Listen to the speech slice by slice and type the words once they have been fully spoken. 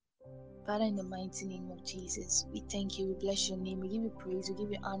Father, in the mighty name of Jesus, we thank you, we bless your name, we give you praise, we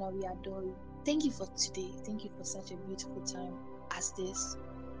give you honor, we adore you. Thank you for today. Thank you for such a beautiful time as this.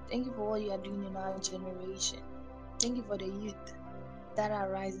 Thank you for what you are doing in our generation. Thank you for the youth that are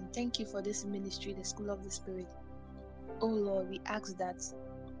rising. Thank you for this ministry, the School of the Spirit. Oh Lord, we ask that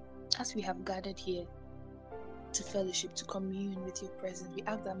as we have gathered here to fellowship, to commune with your presence, we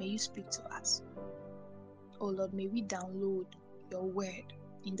ask that may you speak to us. Oh Lord, may we download your word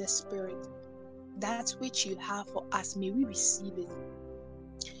in the Spirit. That which you have for us, may we receive it.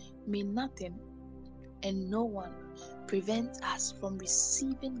 May nothing and no one prevent us from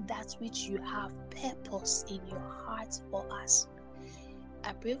receiving that which you have purpose in your heart for us.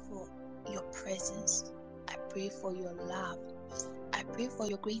 I pray for your presence. I pray for your love. I pray for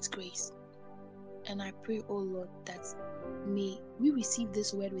your great grace. And I pray, oh Lord, that may we receive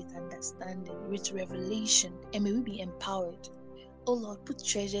this word with understanding, with revelation, and may we be empowered. Oh Lord, put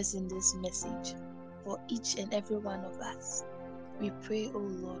treasures in this message for each and every one of us. We pray, oh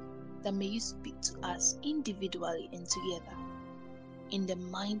Lord, that may you speak to us individually and together. In the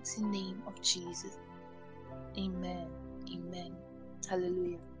mighty name of Jesus. Amen. Amen.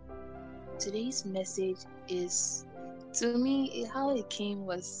 Hallelujah. Today's message is, to me, how it came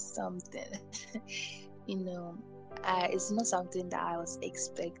was something. you know, it's not something that I was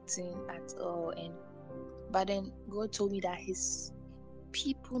expecting at all. But then God told me that His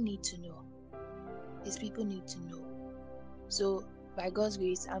people need to know. His people need to know. So by God's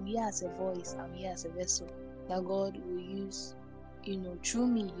grace, I'm here as a voice. I'm here as a vessel that God will use. Through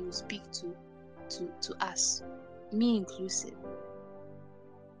me, He will speak to us, me inclusive.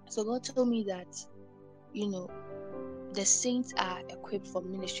 So God told me that, the saints are equipped for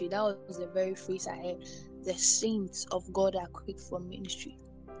ministry. That was the very phrase I heard. The saints of God are equipped for ministry.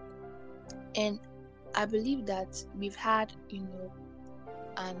 And I believe that we've had,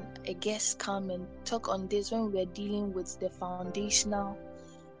 a guest come and talk on this when we were dealing with the foundational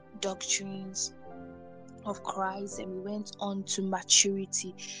doctrines of Christ, and we went on to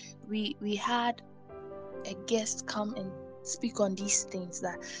maturity. We had a guest come and speak on these things,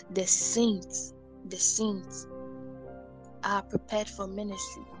 that the saints are prepared for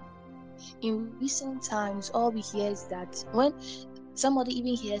ministry. In recent times, all we hear is that when somebody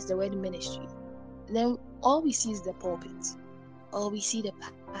even hears the word ministry, then all we see is the pulpit, or we see the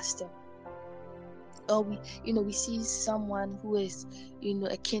pastor, or we see someone who is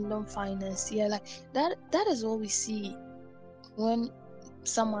a kingdom financier. Like that is all we see when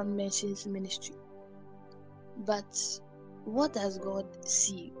someone mentions ministry. But what does God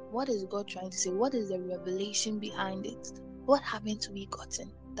see? What is God trying to say? What is the revelation behind it? What haven't we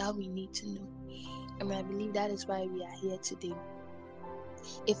gotten that we need to know? And I believe that is why we are here today.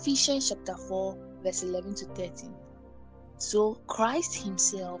 Ephesians chapter 4 verse 11 to 13. So Christ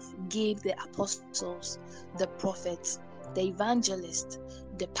Himself gave the apostles, the prophets, the evangelists,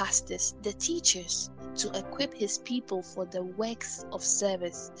 the pastors, the teachers to equip His people for the works of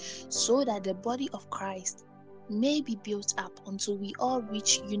service, so that the body of Christ may be built up until we all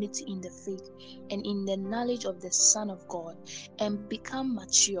reach unity in the faith and in the knowledge of the Son of God, and become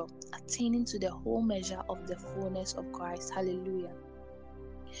mature, attaining to the whole measure of the fullness of Christ. Hallelujah.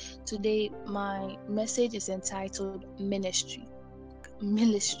 Today, my message is entitled Ministry.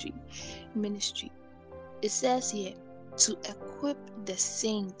 It says here, to equip the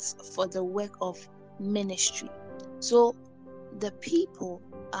saints for the work of ministry. So, the people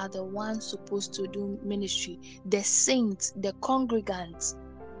are the ones supposed to do ministry. The saints, the congregants,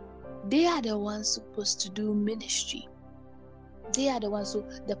 they are the ones supposed to do ministry. They are the ones, so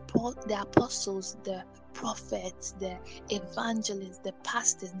the apostles, the prophets, the evangelists, the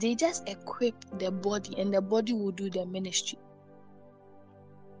pastors, they just equip the body, and the body will do the ministry.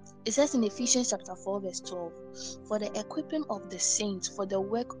 It says in Ephesians chapter 4 verse 12, for the equipping of the saints, for the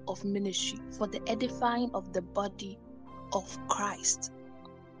work of ministry, for the edifying of the body of Christ.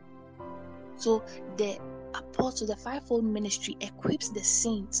 So the apostle, the fivefold ministry, equips the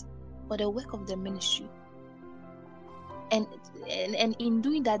saints for the work of the ministry. And in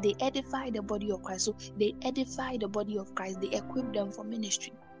doing that, they edify the body of Christ. So they edify the body of Christ. They equip them for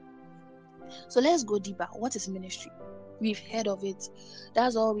ministry. So let's go deeper. What is ministry? We've heard of it.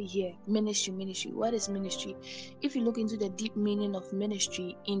 That's all we hear. Ministry. What is ministry? If you look into the deep meaning of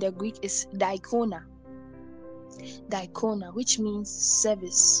ministry, in the Greek is diakona. Diakona, which means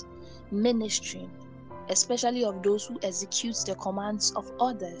service, ministry, especially of those who execute the commands of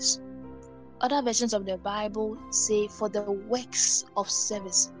others. Other versions of the Bible say for the works of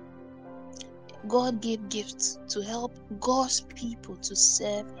service. God gave gifts to help God's people to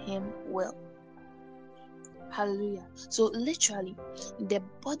serve Him well. Hallelujah. So literally, the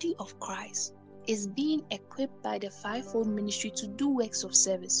body of Christ is being equipped by the fivefold ministry to do works of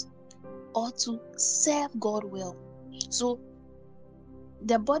service or to serve God well. So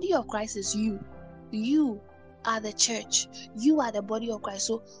the body of Christ is you. You are the church. You are the body of Christ.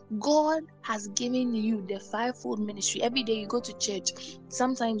 So God has given you the fivefold ministry. Every day you go to church.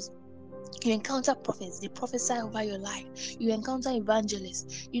 Sometimes you encounter prophets, they prophesy over your life. You encounter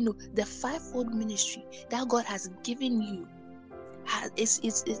evangelists. The fivefold ministry that God has given you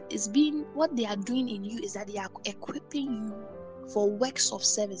is being, what they are doing in you is that they are equipping you for works of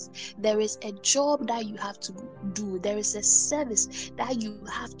service. There is a job that you have to do. There is a service that you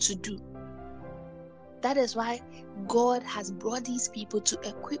have to do. That is why God has brought these people to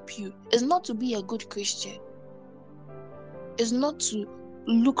equip you. It's not to be a good Christian. It's not to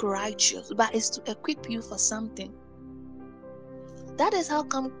look righteous, but it's to equip you for something. That is how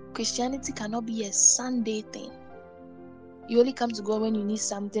come Christianity cannot be a Sunday thing. You only come to God when you need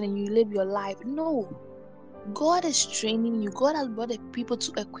something and you live your life. No. God is training you. God has brought the people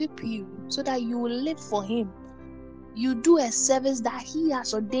to equip you so that you will live for Him. You do a service that He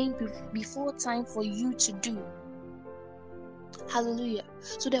has ordained before time for you to do. Hallelujah.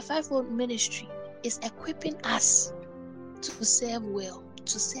 So the fivefold ministry is equipping us to serve well,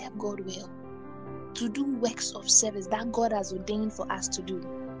 to serve God well, to do works of service that God has ordained for us to do.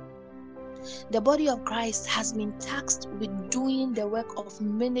 The body of Christ has been tasked with doing the work of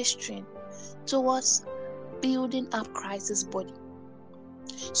ministering towards building up Christ's body.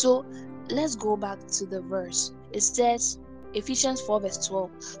 So let's go back to the verse. It says, Ephesians 4 verse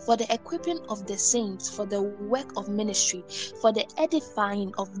 12, for the equipping of the saints, for the work of ministry, for the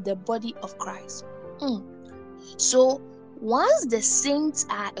edifying of the body of Christ. So once the saints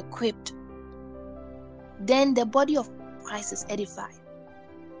are equipped, then the body of Christ is edified.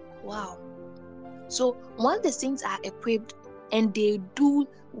 Wow. So once the saints are equipped and they do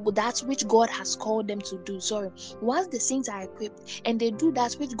that which God has called them to do. Once the saints are equipped and they do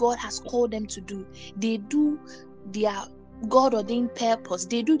that which God has called them to do, they do their God-ordained purpose,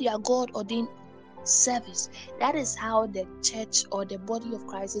 they do their God-ordained service. That is how the church or the body of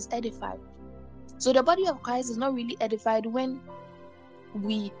Christ is edified. So the body of Christ is not really edified when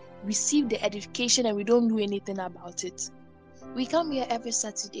we receive the edification and we don't do anything about it. We come here every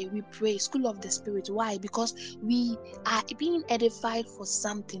Saturday, we pray, School of the Spirit. Why? Because we are being edified for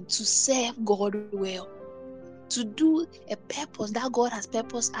something, to serve God well, to do a purpose that God has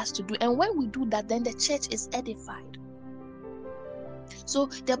purposed us to do. And when we do that, then the church is edified. So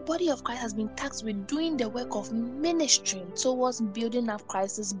the body of Christ has been tasked with doing the work of ministering towards building up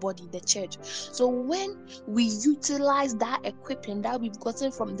Christ's body, the church. So when we utilize that equipping that we've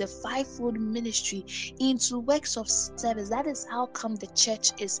gotten from the fivefold ministry into works of service, that is how come the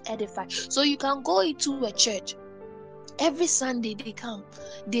church is edified. So you can go into a church. Every Sunday they come,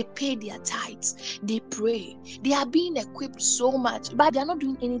 they pay their tithes, they pray, they are being equipped so much, but they are not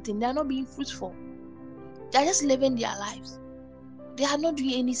doing anything, they are not being fruitful. They are just living their lives. They are not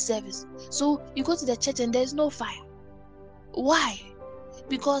doing any service. So you go to the church and there's no fire. Why?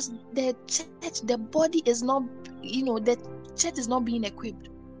 Because the church, the body is not, the church is not being equipped.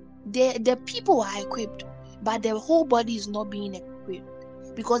 The people are equipped, but the whole body is not being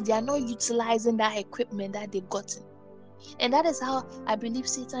equipped because they are not utilizing that equipment that they've gotten. And that is how I believe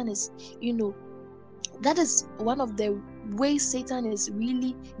Satan is, that is one of the ways Satan is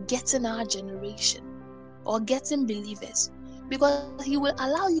really getting our generation or getting believers. Because he will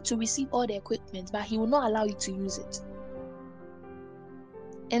allow you to receive all the equipment, but he will not allow you to use it.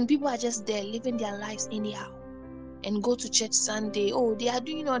 And people are just there living their lives anyhow and go to church Sunday. Oh, they are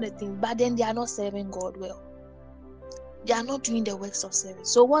doing all the things, but then they are not serving God well. They are not doing the works of service.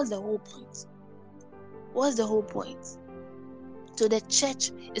 So what's the whole point? What's the whole point? So the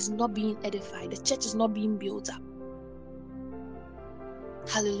church is not being edified. The church is not being built up.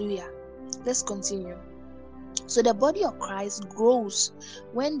 Hallelujah. Let's continue. So the body of Christ grows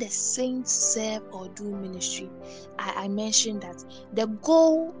when the saints serve or do ministry. I mentioned that the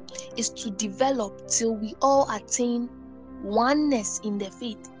goal is to develop till we all attain oneness in the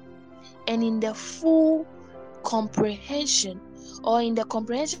faith and in the full comprehension or in the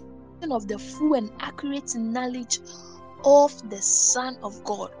comprehension of the full and accurate knowledge of the Son of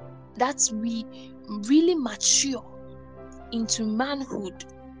God. That's we really mature into manhood,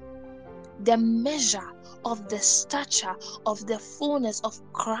 the measure of the stature of the fullness of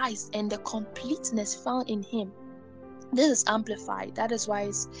Christ and the completeness found in Him. This is amplified. That is why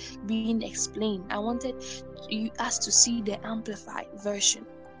it's being explained. I wanted us to see the amplified version.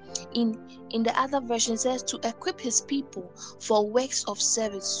 In the other version, it says to equip his people for works of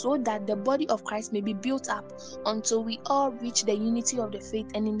service, so that the body of Christ may be built up until we all reach the unity of the faith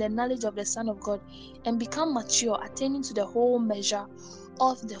and in the knowledge of the Son of God, and become mature, attaining to the whole measure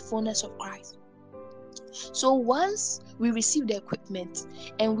of the fullness of Christ. So once we receive the equipment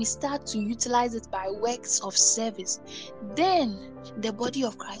and we start to utilize it by works of service, then the body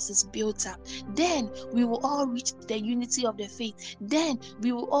of Christ is built up. Then we will all reach the unity of the faith. Then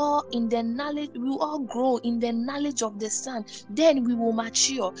we will all grow in the knowledge of the Son. Then we will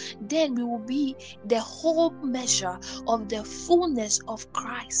mature. Then we will be the whole measure of the fullness of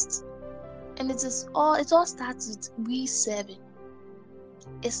Christ. And it all starts with we serving.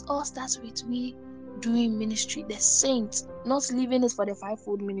 It all starts with we doing ministry, the saints, not leaving it for the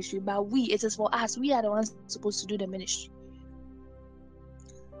fivefold ministry, but it is for us. We are the ones supposed to do the ministry.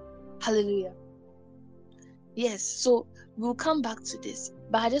 Hallelujah. Yes, so we'll come back to this,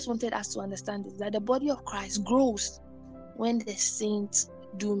 but I just wanted us to understand this, that the body of Christ grows when the saints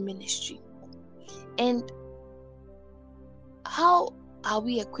do ministry. And how are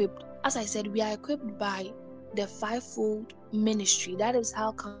we equipped? As I said, we are equipped by the fivefold ministry. That is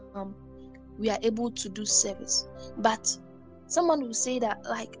how come we are able to do service. But someone will say that,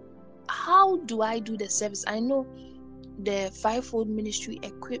 like, how do I do the service? I know the fivefold ministry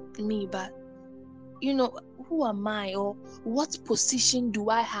equipped me, but who am I, or what position do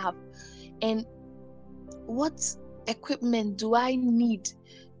I have, and what equipment do I need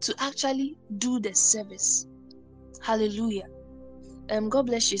to actually do the service? Hallelujah. God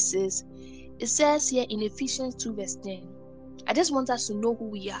bless you, sis. It says here in Ephesians 2 verse 10, I just want us to know who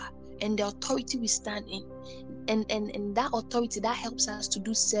we are and the authority we stand in, and that authority that helps us to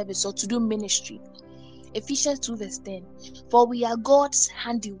do service or to do ministry. Ephesians 2 verse 10, for we are God's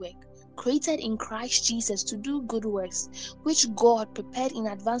handiwork, created in Christ Jesus to do good works, which God prepared in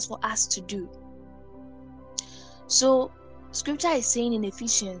advance for us to do. So scripture is saying in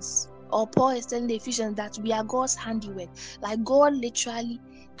Ephesians, or Paul is telling the Ephesians, that we are God's handiwork. Like, God literally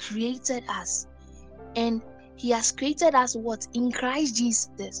created us, and he has created us what? In Christ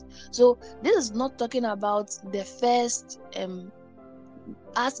Jesus. So this is not talking about the first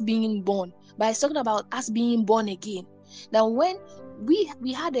us being born, but it's talking about us being born again. Now, when we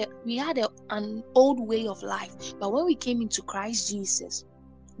had an old way of life, but when we came into Christ Jesus,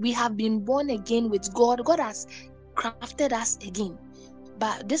 we have been born again with God. God has crafted us again,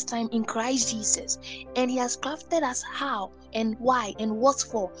 but this time in Christ Jesus, and he has crafted us how and why and what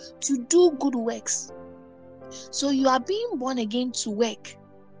for? To do good works. So you are being born again to work.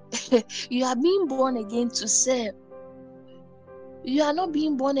 You are being born again to serve. You are not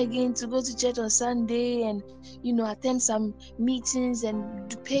being born again to go to church on Sunday and attend some meetings and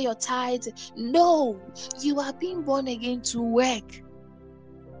to pay your tithe. No, you are being born again to work.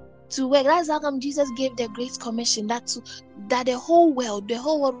 To work. That's how come Jesus gave the Great Commission, that the whole world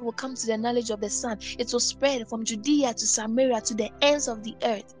will come to the knowledge of the Son. It will spread from Judea to Samaria to the ends of the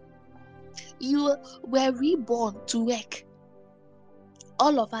earth. You were reborn to work.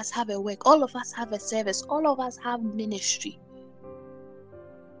 All of us have a work. All of us have a service. All of us have ministry.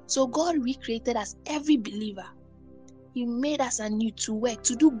 So God recreated us, every believer. He made us anew to work,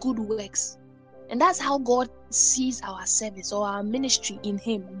 to do good works. And that's how God sees our service or our ministry in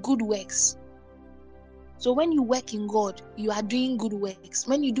him, good works. So when you work in God, you are doing good works.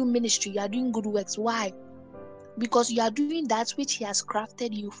 When you do ministry, you are doing good works. Why? Because you are doing that which he has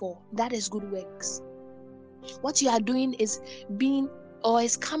crafted you for. That is good works. What you are doing is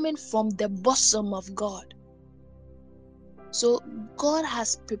coming from the bosom of God. So God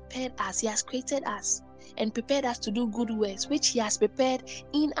has prepared us. He has created us and prepared us to do good works, which he has prepared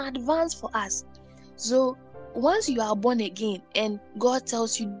in advance for us. So once you are born again and God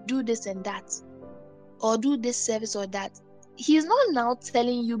tells you do this and that, or do this service or that, he's not now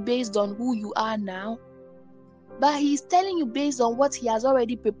telling you based on who you are now, but he's telling you based on what he has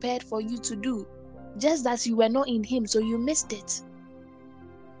already prepared for you to do. Just that you were not in him, so you missed it.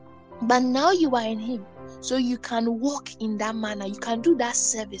 But now you are in him, so you can walk in that manner. You can do that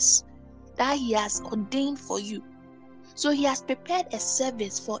service that he has ordained for you. So he has prepared a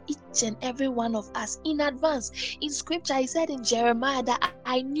service for each and every one of us in advance. In scripture, he said in Jeremiah that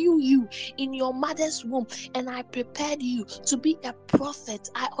I knew you in your mother's womb and I prepared you to be a prophet.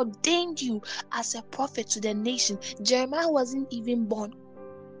 I ordained you as a prophet to the nation. Jeremiah wasn't even born,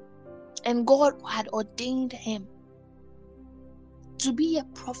 and God had ordained him to be a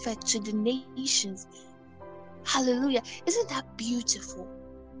prophet to the nations. Hallelujah. Isn't that beautiful?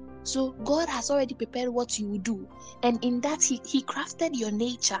 So God has already prepared what you will do. And in that, He crafted your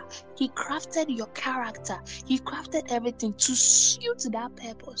nature, He crafted your character, He crafted everything to suit that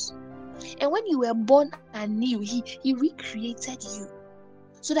purpose. And when you were born anew, He recreated you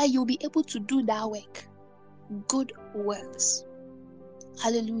so that you'll be able to do that work. Good works.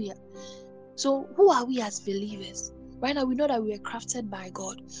 Hallelujah. So who are we as believers? Right now, we know that we were crafted by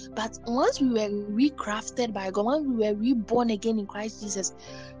God. But once we were recrafted by God, once we were reborn again in Christ Jesus,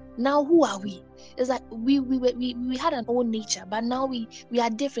 now who are we? It's like we had an old nature, but now we are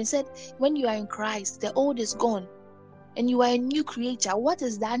different. Said when you are in Christ, the old is gone, and you are a new creature. What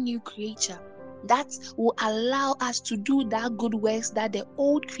is that new creature? That will allow us to do that good works that the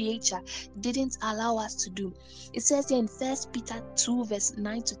old creature didn't allow us to do. It says here in 1 Peter 2 verse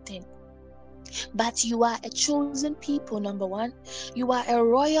 9 to 10. But you are a chosen people, number one. You are a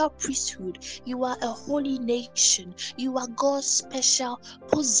royal priesthood. You are a holy nation. You are God's special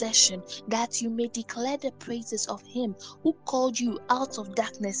possession, that you may declare the praises of Him who called you out of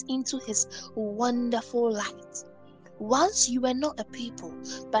darkness into His wonderful light. Once you were not a people,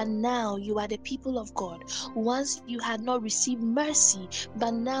 but now you are the people of God. Once you had not received mercy,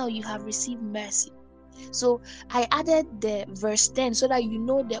 but now you have received mercy. So I added the verse 10 so that you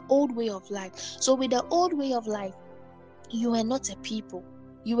know the old way of life. So with the old way of life, you were not a people.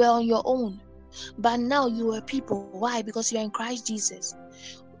 You were on your own. But now you are people. Why? Because you are in Christ Jesus.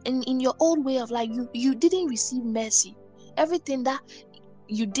 In your old way of life, you didn't receive mercy. Everything that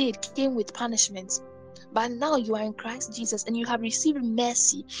you did came with punishment. But now you are in Christ Jesus and you have received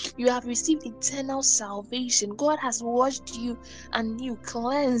mercy. You have received eternal salvation. God has washed you anew,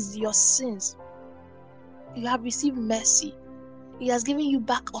 cleansed your sins. You have received mercy. He has given you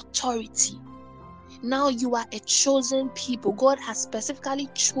back authority. Now you are a chosen people. God has specifically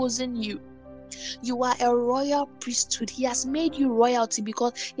chosen you. You are a royal priesthood. He has made you royalty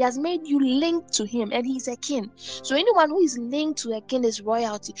because He has made you linked to Him, and He's a king. So anyone who is linked to a king is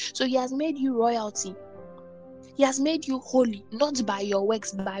royalty. So He has made you royalty. He has made you holy, not by your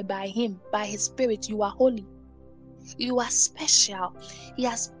works, by Him, by His Spirit. You are holy. You are special. He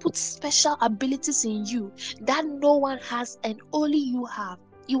has put special abilities in you that no one has and only you have.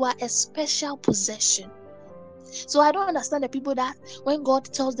 You are a special possession. So I don't understand the people that when God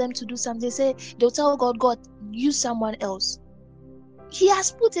tells them to do something, they'll tell God, use someone else. He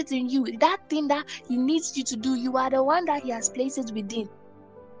has put it in you. That thing that He needs you to do, you are the one that He has placed it within.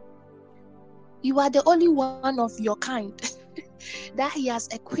 You are the only one of your kind that He has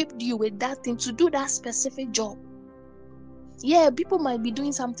equipped you with that thing to do that specific job. Yeah, people might be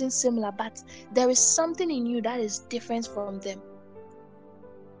doing something similar, but there is something in you that is different from them.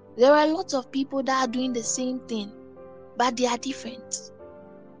 There are lots of people that are doing the same thing, but they are different.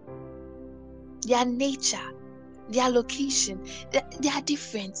 Their nature, their location, they are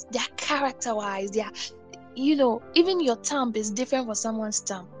different. They are character-wise. They are, even your thumb is different from someone's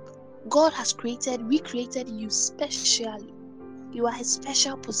thumb. God has recreated you specially. You are His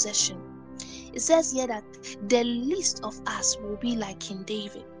special possession. It says here that the least of us will be like King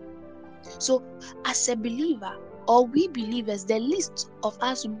David. So, as a believer, or we believers, the least of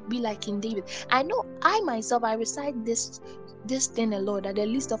us will be like King David. I know I myself, I recite this thing a lot, that the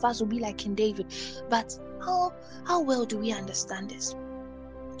least of us will be like King David. But how well do we understand this?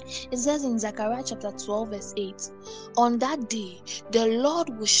 It says in Zechariah chapter 12 verse 8, on that day, the Lord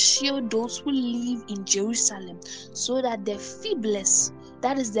will shield those who live in Jerusalem, so that the feeblest,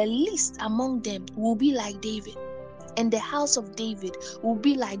 that is the least among them, will be like David. And the house of David will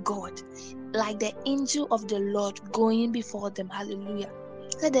be like God, like the angel of the Lord going before them. Hallelujah.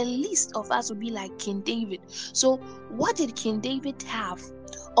 So the least of us will be like King David. So what did King David have?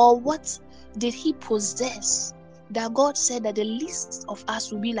 Or what did he possess that God said that the least of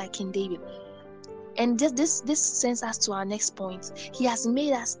us will be like King David? And this sends us to our next point. He has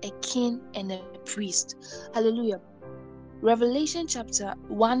made us a king and a priest. Hallelujah. Revelation chapter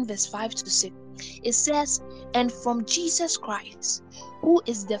 1 verse 5 to 6. It says, and from Jesus Christ, who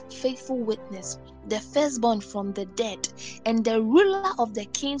is the faithful witness, the firstborn from the dead, and the ruler of the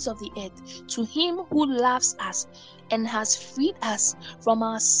kings of the earth, to Him who loves us and has freed us from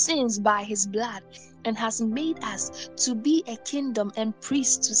our sins by His blood, and has made us to be a kingdom and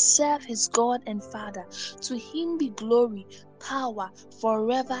priests to serve His God and Father. To Him be glory, power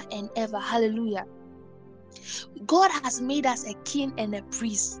forever and ever. Hallelujah. God has made us a king and a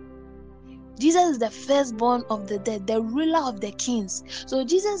priest. Jesus is the firstborn of the dead, the ruler of the kings. So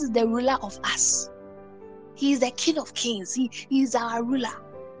Jesus is the ruler of us. He is the King of kings. He is our ruler.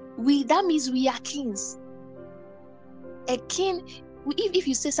 That means we are kings. A king, if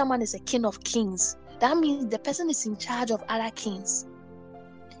you say someone is a king of kings, that means the person is in charge of other kings.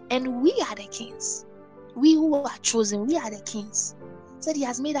 And we are the kings. We who are chosen, we are the kings. He said he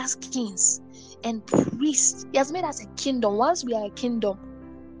has made us kings and priests. He has made us a kingdom. Once we are a kingdom,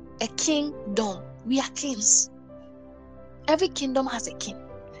 we are kings. Every kingdom has a king.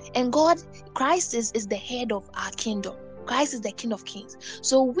 And Christ is the head of our kingdom. Christ is the King of Kings.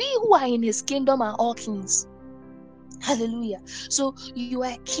 So we who are in his kingdom are all kings. Hallelujah. So you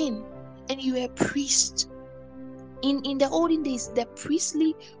are a king and you are a priest. In the olden days, the priests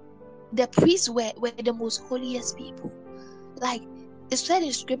were the most holiest people. Like it's said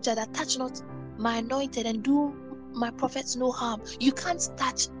in scripture that touch not my anointed and do my prophets no harm. You can't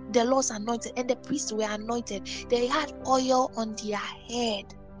touch the Lord's anointed, and the priests were anointed. They had oil on their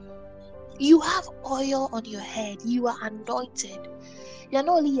head. You have oil on your head. You are anointed. You're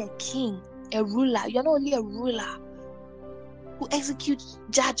not only a king, a ruler. You're not only a ruler who executes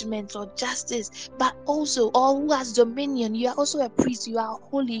judgment or justice, but also, or who has dominion. You are also a priest. You are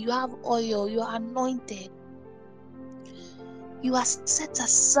holy. You have oil. You are anointed. You are set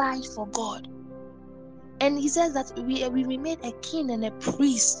aside for God. And he says that we remain a king and a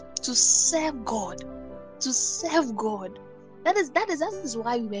priest to serve God. To serve God. That is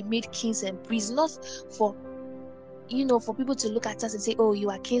why we were made kings and priests, not for for people to look at us and say, oh, you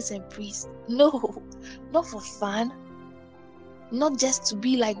are kings and priests. No, not for fun. Not just to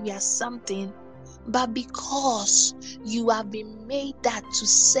be like we are something, but because you have been made that to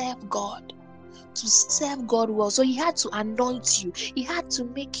serve God. To serve God well. So he had to anoint you. He had to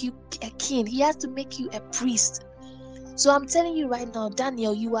make you a king. He had to make you a priest. So I'm telling you right now,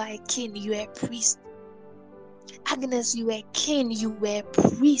 Daniel, you are a king. You are a priest. Agnes, you are a king. You were a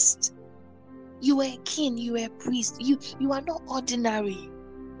priest. You are a king. You are a priest. You are not ordinary.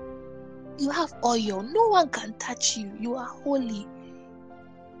 You have oil. No one can touch you. You are holy.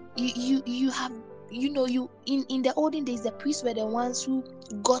 You have, in the olden days, the priests were the ones who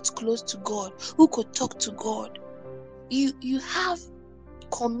got close to God, who could talk to God. You have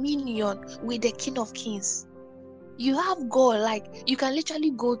communion with the King of Kings. You have God, like you can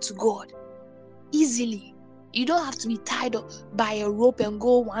literally go to God easily. You don't have to be tied up by a rope and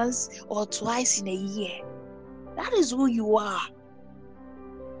go once or twice in a year. That is who you are.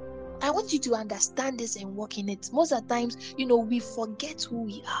 I want you to understand this and walk in it. Most of the times, we forget who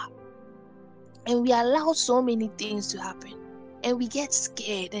we are. And we allow so many things to happen. And we get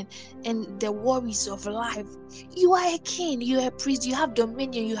scared and the worries of life. You are a king, you are a priest, you have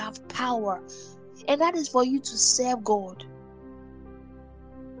dominion, you have power. And that is for you to serve God.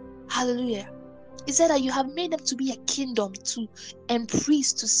 Hallelujah. He said that you have made them to be a kingdom and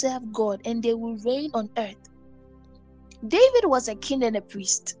priests to serve God, and they will reign on earth. David was a king and a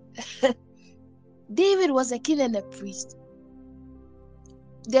priest. David was a king and a priest.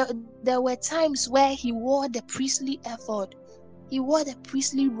 There were times where he wore the priestly ephod. He wore the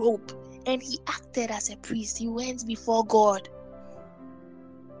priestly robe and he acted as a priest. He went before God.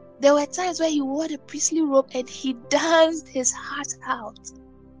 There were times where he wore the priestly robe and he danced his heart out,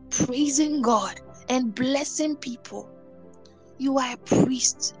 praising God and blessing people. You are a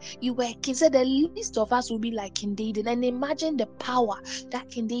priest. You were a king. So the least of us will be like King David. And imagine the power that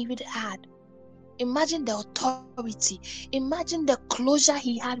King David had. Imagine the authority. Imagine the closure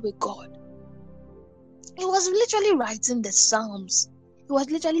he had with God. He was literally writing the Psalms. He was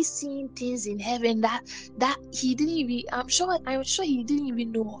literally seeing things in heaven that he didn't even, I'm sure he didn't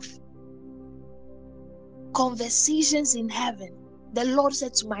even know of. Conversations in heaven. The Lord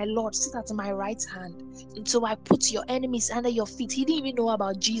said to my Lord, sit at my right hand until I put your enemies under your feet. He didn't even know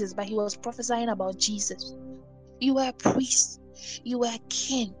about Jesus, but he was prophesying about Jesus. You are a priest. You are a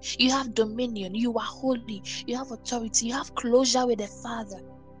king. You have dominion. You are holy. You have authority. You have closure with the Father.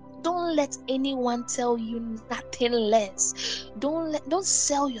 Don't let anyone tell you nothing less. Don't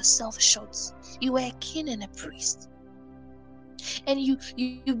sell yourself short. You are a king and a priest. And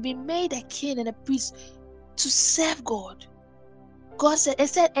you've been made a king and a priest to serve God. God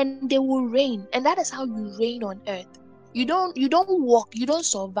said, and they will reign. And that is how you reign on earth. You don't walk, you don't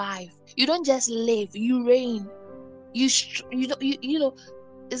survive. You don't just live, you reign. It's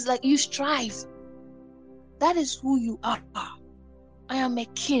like you strive. That is who you are. I am a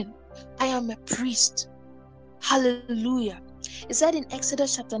king. I am a priest. Hallelujah. It said in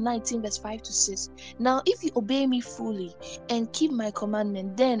Exodus chapter 19 verse 5 to 6, now if you obey me fully and keep my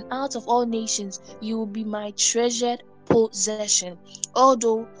commandment, then out of all nations you will be my treasured possession.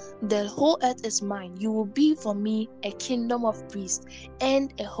 Although the whole earth is mine, you will be for me a kingdom of priests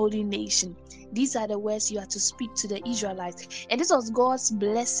and a holy nation. These are the words you are to speak to the Israelites. And this was God's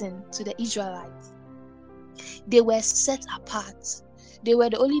blessing to the Israelites. They were set apart. They were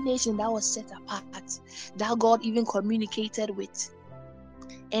the only nation that was set apart, that God even communicated with.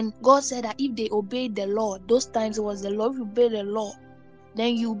 And God said that if they obeyed the law, those times it was the law, if you obey the law,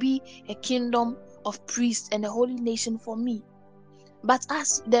 then you'll be a kingdom of priests and a holy nation for me. But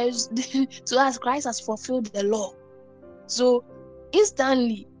as there's to us, Christ has fulfilled the law. So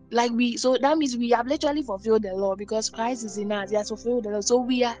instantly, so that means we have literally fulfilled the law because Christ is in us. He has fulfilled the law. So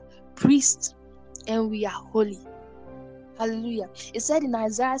we are priests and we are holy. Hallelujah. It said in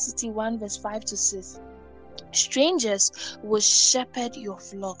Isaiah 61 verse 5 to 6, strangers will shepherd your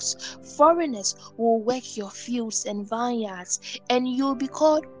flocks, foreigners will work your fields and vineyards, and you'll be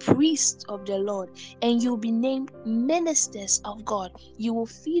called priests of the Lord, and you'll be named ministers of God. You will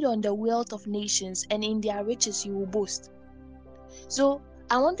feed on the wealth of nations, and in their riches you will boast. So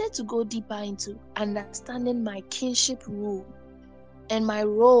I wanted to go deeper into understanding my kingship role and my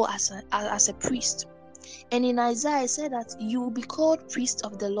role as a priest. And in Isaiah, it said that you will be called priests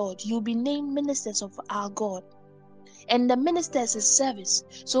of the Lord. You'll be named ministers of our God. And the ministers is service.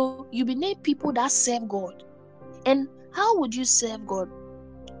 So you'll be named people that serve God. And how would you serve God?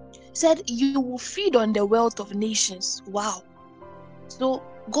 It said you will feed on the wealth of nations. Wow. So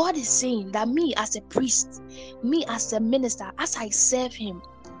God is saying that me as a priest, me as a minister, as I serve him,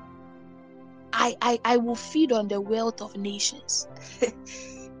 I will feed on the wealth of nations.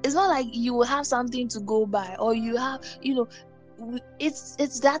 It's not like you will have something to go by, or you have,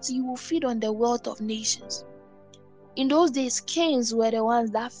 it's that you will feed on the wealth of nations. In those days, kings were the ones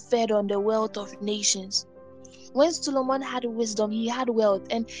that fed on the wealth of nations. When Solomon had wisdom, he had wealth,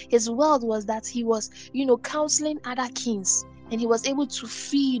 and his wealth was that he was, counseling other kings, and he was able to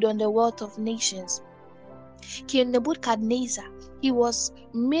feed on the wealth of nations. King Nebuchadnezzar, he was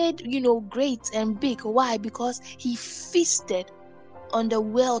made, great and big. Why? Because he feasted on the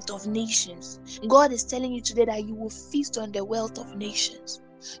wealth of nations. God is telling you today that you will feast on the wealth of nations.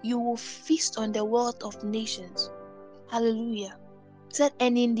 You will feast on the wealth of nations. Hallelujah. It said,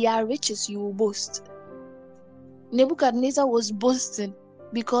 and in their riches you will boast. Nebuchadnezzar was boasting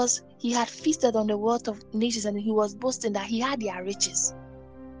because he had feasted on the wealth of nations, and he was boasting that he had their riches.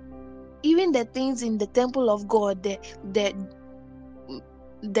 Even the things in the temple of God, the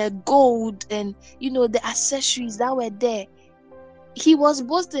gold and the accessories that were there, he was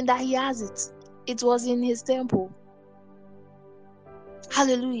boasting that he has it. It was in his temple.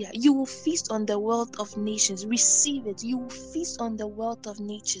 Hallelujah. You will feast on the wealth of nations. Receive it. You will feast on the wealth of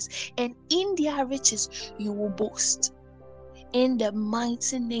nations, and in their riches you will boast. In the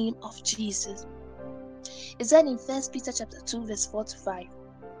mighty name of Jesus. It said in 1 Peter chapter 2 verse 4 to 5.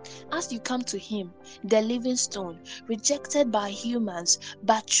 As you come to him, the living stone, rejected by humans,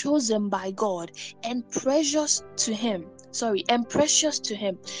 but chosen by God, and precious to him,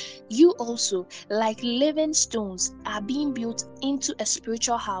 you also, like living stones, are being built into a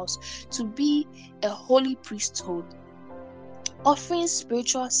spiritual house to be a holy priesthood, offering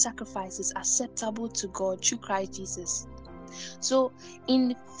spiritual sacrifices acceptable to God through Christ Jesus. So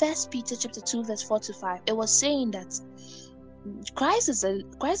in 1 Peter chapter 2 verse 4 to 5, it was saying that Christ is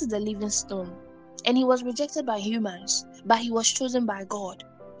the living stone, and he was rejected by humans, but he was chosen by God,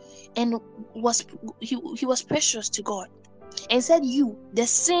 and he was precious to God. And said, you, the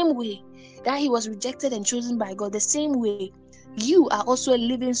same way that he was rejected and chosen by God, the same way you are also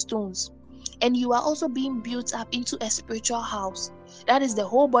living stones, and you are also being built up into a spiritual house. That is the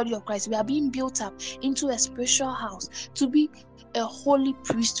whole body of Christ. We are being built up into a spiritual house to be a holy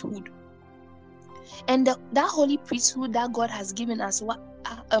priesthood. And that holy priesthood that God has given us,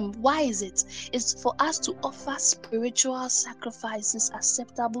 why is it? It's for us to offer spiritual sacrifices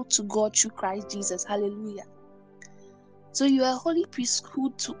acceptable to God through Christ Jesus. Hallelujah. So you are a holy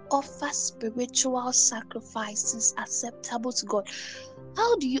priesthood to offer spiritual sacrifices acceptable to God.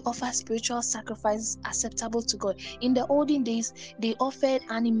 How do you offer spiritual sacrifices acceptable to God? In the olden days, they offered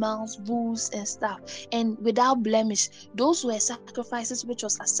animals, bulls, and stuff, and without blemish. Those were sacrifices which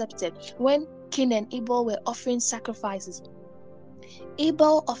was accepted. When Cain and Abel were offering sacrifices,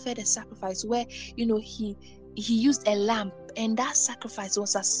 Abel offered a sacrifice where he used a lamb, and that sacrifice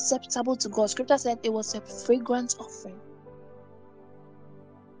was acceptable to God. Scripture said it was a fragrant offering.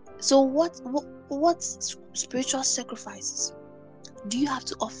 So what spiritual sacrifices do you have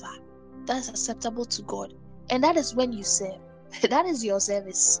to offer that is acceptable to God? And that is when you serve. That is your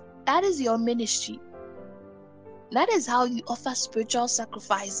service. That is your ministry. That is how you offer spiritual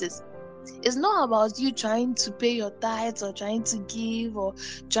sacrifices. It's not about you trying to pay your tithes or trying to give or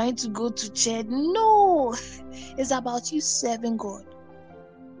trying to go to church. No, it's about you serving God.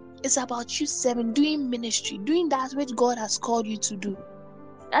 It's about you serving, doing ministry, doing that which God has called you to do.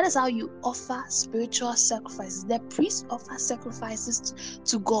 That is how you offer spiritual sacrifices. The priests offer sacrifices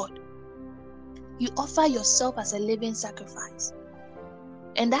to God. You offer yourself as a living sacrifice.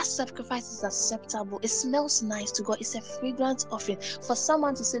 And that sacrifice is acceptable. It smells nice to God. It's a fragrance offering. For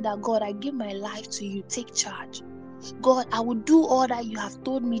someone to say that, God, I give my life to you, take charge. God, I will do all that you have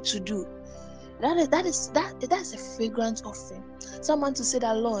told me to do. That's a fragrance offering. Someone to say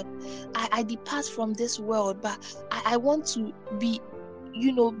that, Lord, I depart from this world, but I want to be,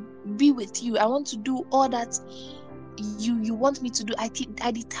 be with you. I want to do all that you want me to do. I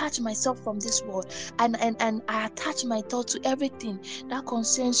detach myself from this world, and I attach my thought to everything that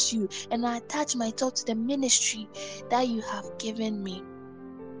concerns you, and I attach my thought to the ministry that you have given me.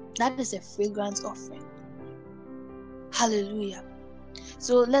 That is a fragrance offering. Hallelujah.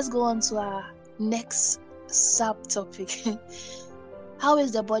 So let's go on to our next subtopic. How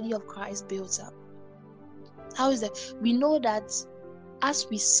is the body of Christ built up? How is that? We know that as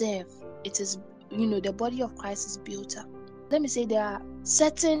we serve, it is, the body of Christ is built up. Let me say there are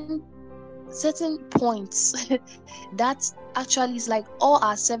certain points that actually is like all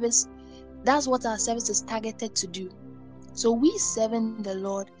our service. That's what our service is targeted to do. So we serving the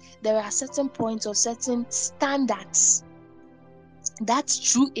Lord, there are certain points or certain standards that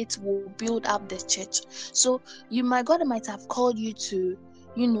through it will build up the church. So God might have called you to,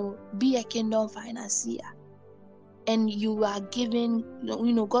 be a kingdom financier, and you are giving,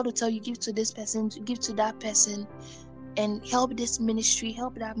 God will tell you, give to this person, give to that person, and help this ministry,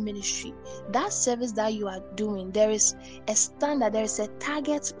 help that ministry. That service that you are doing, there is a standard, there is a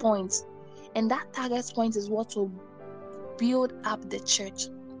target point, and that target point is what will build up the church.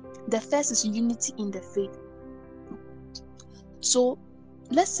 The first is unity in the faith. So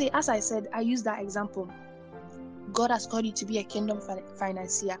let's say, as I said, I use that example. God has called you to be a kingdom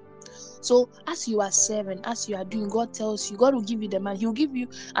financier. So as you are serving, as you are doing, God tells you, God will give you the money. He will give you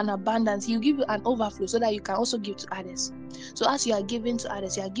an abundance. He will give you an overflow so that you can also give to others. So as you are giving to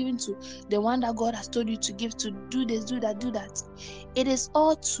others, you are giving to the one that God has told you to give to, do this, do that, do that. It is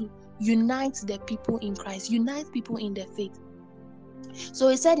all to unite the people in Christ, unite people in the faith. So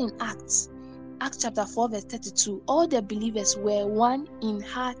it said in Acts chapter 4 verse 32, all the believers were one in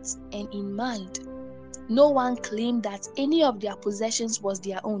heart and in mind. No one claimed that any of their possessions was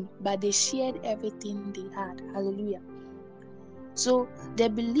their own, but they shared everything they had. Hallelujah. So the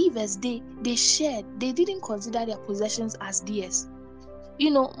believers, they shared. They didn't consider their possessions as theirs.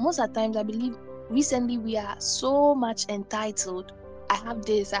 Most of the times, I believe recently we are so much entitled. I have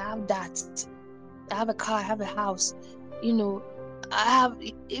this, I have that. I have a car, I have a house.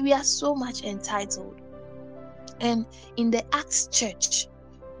 We are so much entitled. And in the Acts church,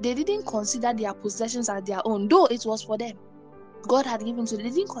 they didn't consider their possessions as their own, though it was for them. God had given to them.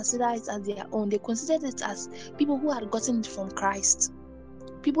 They didn't consider it as their own. They considered it as people who had gotten it from Christ,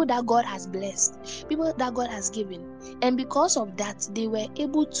 people that God has blessed, people that God has given. And because of that, they were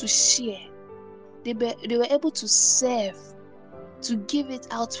able to share. They were able to serve, to give it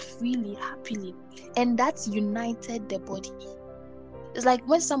out freely, happily. And that united the body. It's like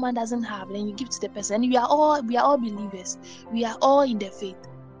when someone doesn't have, then you give to the person. And we are all believers. We are all in the faith.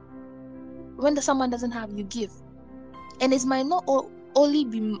 When someone doesn't have, you give. And it might not only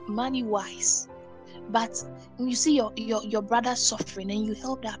be money wise, but when you see your brother suffering and you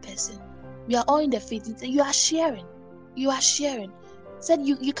help that person, we are all in the faith. You are sharing. Said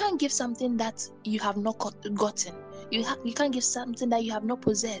you can't give something that you have not gotten. You can't give something that you have not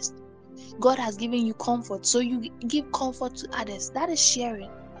possessed. God has given you comfort, so you give comfort to others. That is sharing.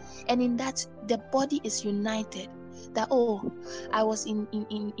 And in that, the body is united. That, I was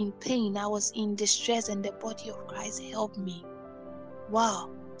in pain, I was in distress, and the body of Christ helped me. Wow.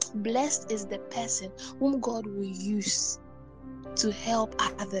 Blessed is the person whom God will use to help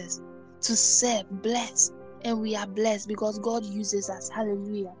others, to serve. Blessed. And we are blessed because God uses us.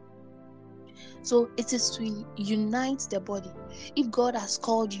 Hallelujah. So it is to unite the body. If God has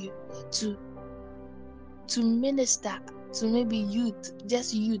called you to minister to maybe youth,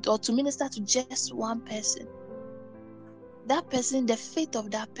 or to minister to just one person, that person, the faith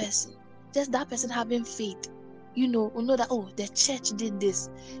of that person, just that person having faith, we know that, the church did this,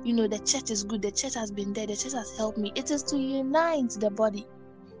 the church is good, the church has been there, the church has helped me. It is to unite the body.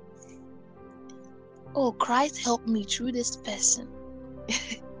 Christ helped me through this person.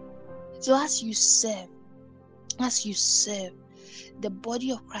 So as you serve, the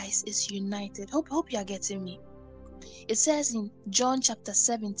body of Christ is united. Hope you are getting me. It says in John chapter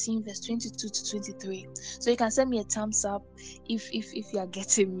 17 verse 22 to 23. So you can send me a thumbs up if you are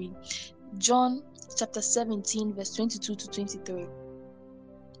getting me. John chapter 17 verse 22 to 23.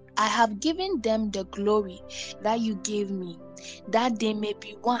 I have given them the glory that you gave me, that they may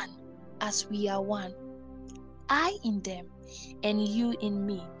be one as we are one. I in them and you in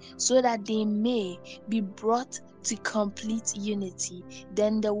me, so that they may be brought to complete unity.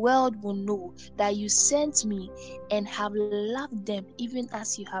 Then the world will know that you sent me and have loved them even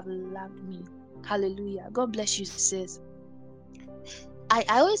as you have loved me. Hallelujah. God bless you, sis. I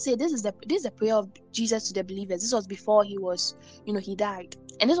always say this is the prayer of Jesus to the believers. This was before he died.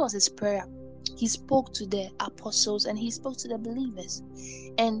 And this was his prayer. He spoke to the apostles and he spoke to the believers.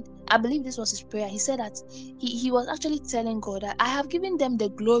 And I believe this was his prayer. He said that he was actually telling God that I have given them the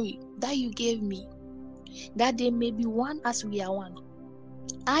glory that you gave me, that they may be one as we are one.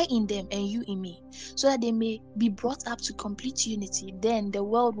 I in them and you in me, so that they may be brought up to complete unity. Then the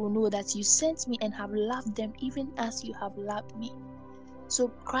world will know that you sent me and have loved them even as you have loved me. So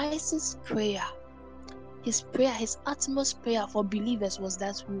Christ's prayer, his utmost prayer for believers was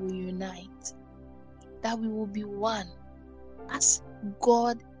that we will unite, that we will be one, as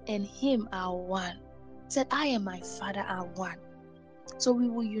God and him are one. He said, I and my Father are one. So we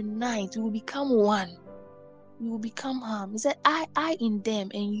will unite, we will become one. We will become He said, I in them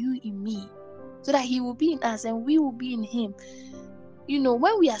and you in me, so that he will be in us and we will be in him.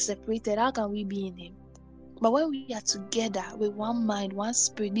 When we are separated, how can we be in him? But when we are together with one mind, one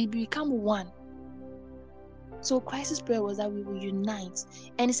spirit, we become one. So Christ's prayer was that we will unite.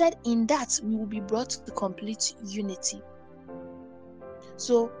 And he said, in that we will be brought to complete unity.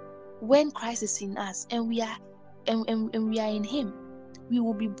 So when Christ is in us and we are in him, we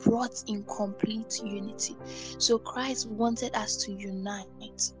will be brought in complete unity. So Christ wanted us to unite.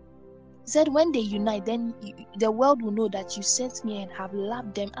 He said, when they unite, then the world will know that you sent me and have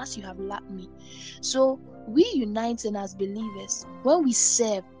loved them as you have loved me. So we uniting as believers, when we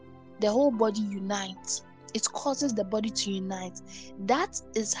serve, the whole body unites. It causes the body to unite. That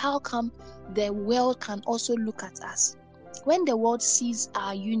is how come the world can also look at us. When the world sees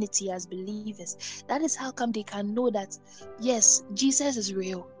our unity as believers, that is how come they can know that, yes, Jesus is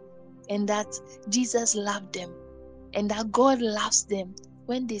real, and that Jesus loved them, and that God loves them.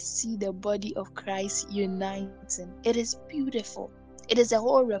 When they see the body of Christ uniting, it is beautiful. It is a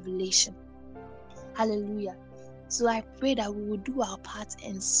whole revelation. Hallelujah. So I pray that we will do our part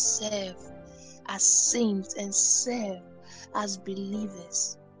and serve as saints and serve as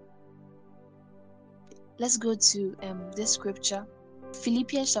believers. Let's go to this scripture,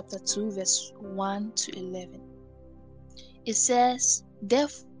 Philippians chapter 2, verse 1 to 11. It says,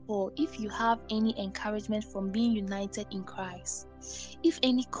 therefore, if you have any encouragement from being united in Christ, if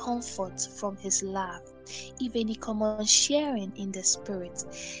any comfort from his love, if any common sharing in the Spirit,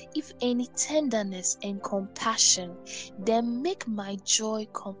 if any tenderness and compassion, then make my joy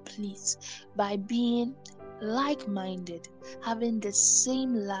complete by being like-minded, having the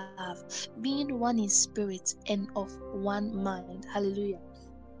same love, being one in spirit and of one mind. Hallelujah.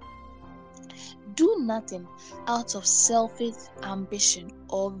 Do nothing out of selfish ambition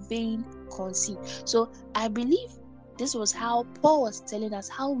or vain conceit. So I believe this was how Paul was telling us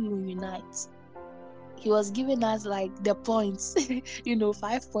how we will unite. He was giving us like the points,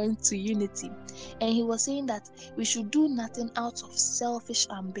 5 points to unity. And he was saying that we should do nothing out of selfish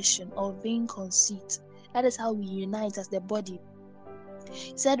ambition or vain conceit. That is how we unite as the body.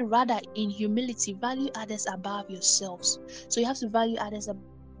 He said, rather, in humility, value others above yourselves. So you have to value others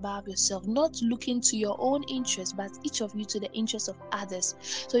above yourself, not looking to your own interest, but each of you to the interest of others.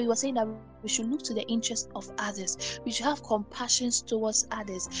 So he was saying that we should look to the interest of others. We should have compassion towards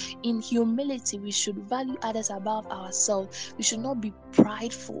others. In humility, we should value others above ourselves. We should not be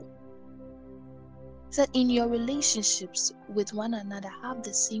prideful. So in your relationships with one another, have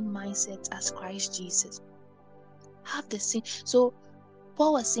the same mindset as Christ Jesus. Have the same. So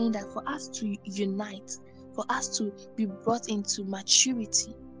Paul was saying that for us to unite, for us to be brought into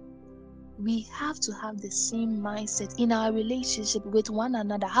maturity, we have to have the same mindset in our relationship with one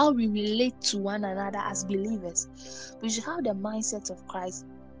another, how we relate to one another as believers. We should have the mindset of Christ.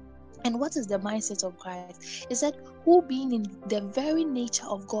 And what is the mindset of Christ? It said, who being in the very nature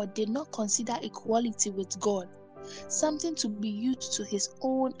of God did not consider equality with God something to be used to his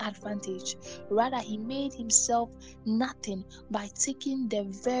own advantage. Rather, he made himself nothing by taking the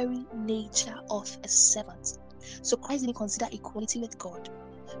very nature of a servant. So Christ didn't consider equality with God,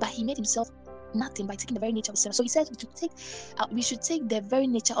 but he made himself nothing by taking the very nature of a servant. So he said we should take the very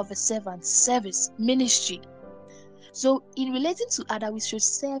nature of a servant, service, ministry. So in relating to others, we should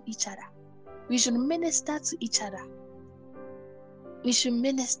serve each other. We should minister to each other. We should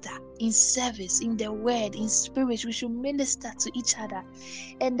minister in service, in the word, in spirit. We should minister to each other.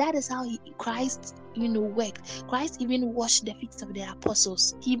 And that is how Christ, worked. Christ even washed the feet of the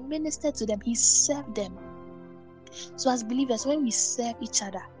apostles. He ministered to them. He served them. So as believers, when we serve each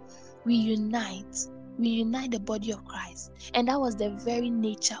other, we unite. We unite the body of Christ. And that was the very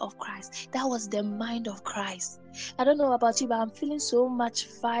nature of Christ. That was the mind of Christ. I don't know about you, but I'm feeling so much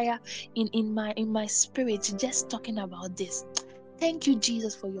fire in my spirit just talking about this. Thank you,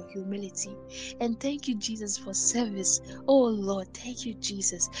 Jesus, for your humility. And thank you, Jesus, for service. Oh, Lord, thank you,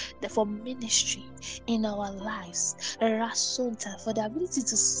 Jesus, for ministry in our lives. Rasunta, for the ability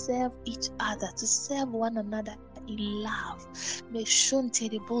to serve each other, to serve one another in love.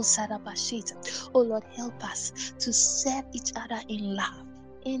 Oh, Lord, help us to serve each other in love.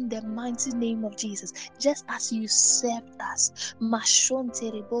 In the mighty name of Jesus, just as you served us, Mashon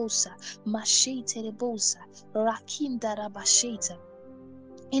Terebosa, Mashe Terebosa, Rakinda Rabasheta,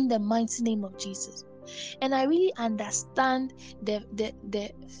 in the mighty name of Jesus. And I really understand the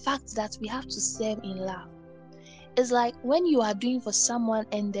fact that we have to serve in love. It's like when you are doing for someone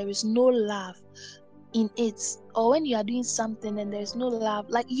and there is no love in it, or when you are doing something and there's no love,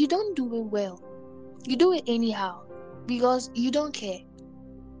 like you don't do it well. You do it anyhow because you don't care.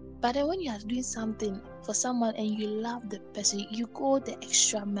 But then when you are doing something for someone and you love the person, you go the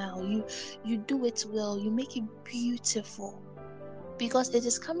extra mile. You do it well. You make it beautiful because it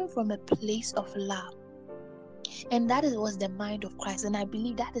is coming from a place of love. And that was the mind of Christ. And I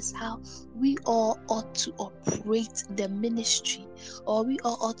believe that is how we all ought to operate the ministry, or we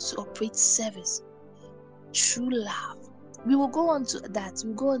all ought to operate service. True love. We will go on to that.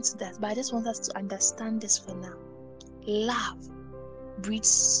 But I just want us to understand this for now. Love breeds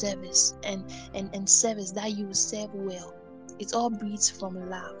service, and service that you will serve well. It all breeds from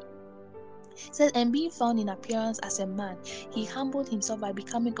love. It says, and being found in appearance as a man, he humbled himself by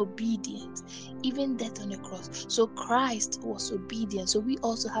becoming obedient, even death on the cross. So Christ was obedient. So we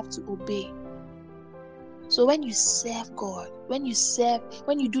also have to obey. So when you serve God, when you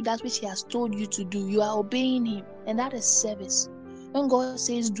do that which he has told you to do, you are obeying him, and that is service. When God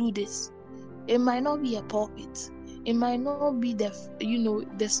says do this, it might not be a pulpit, it might not be the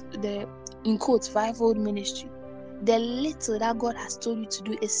in quotes fivefold ministry. The little that God has told you to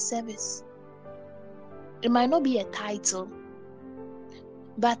do is service. It might not be a title,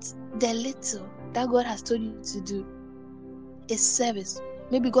 but the little that God has told you to do is service.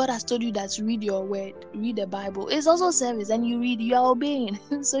 Maybe God has told you that read your word, read the Bible. It's also service, and you read, you are obeying.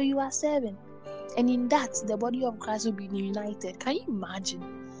 So you are serving. And in that, the body of Christ will be united. Can you imagine?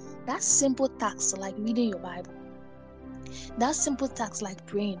 That simple task like reading your Bible. That simple task like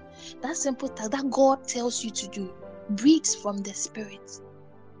praying. That simple task that God tells you to do breathes from the Spirit.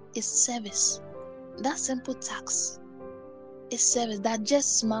 It's service. That simple task is service. That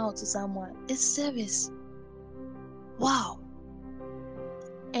just smile to someone is service. Wow.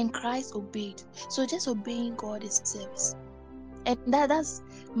 And Christ obeyed. So just obeying God is service. And that's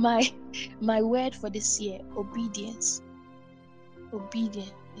my word for this year. Obedience.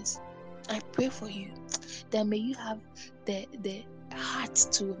 Obedience. I pray for you that may you have the heart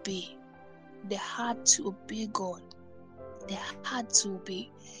to obey. The heart to obey God. The heart to obey.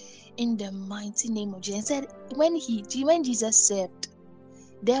 In the mighty name of Jesus. And said when Jesus served,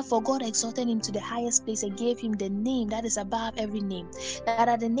 therefore God exalted him to the highest place and gave him the name that is above every name, that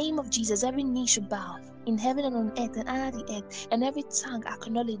at the name of Jesus every knee should bow, in heaven and on earth and under the earth, and every tongue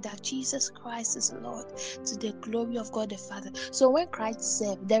acknowledge that Jesus Christ is Lord, to the glory of God the Father. So when Christ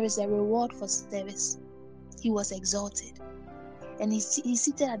served, there is a reward for service. He was exalted, and he's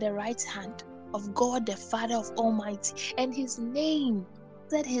seated at the right hand of God the Father of Almighty, and his name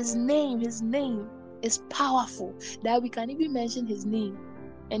is powerful, that we can even mention his name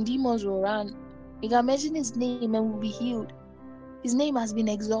and demons will run. We can mention his name and will be healed. His name has been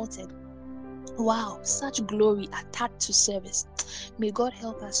exalted. Wow, such glory attached to service. May God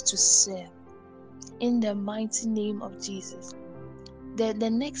help us to serve in the mighty name of Jesus. The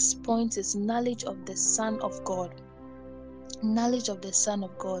next point is knowledge of the Son of God. Knowledge of the Son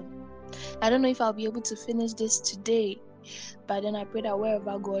of God. I don't know if I'll be able to finish this today, but then I pray that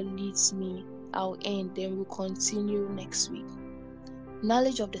wherever God leads me, I'll end. Then we'll continue next week.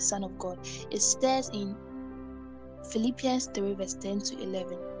 Knowledge of the Son of God. It says in Philippians 3 verse 10 to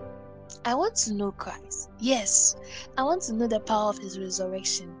 11. I want to know Christ. Yes, I want to know the power of his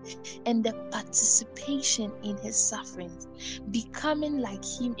resurrection and the participation in his sufferings, becoming like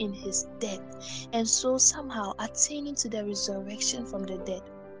him in his death, and so somehow attaining to the resurrection from the dead.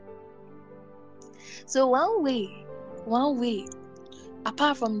 So one way,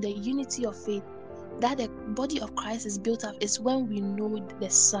 apart from the unity of faith that the body of Christ is built up, is when we know the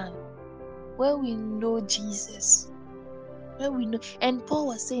Son, when we know Jesus. When we know, and Paul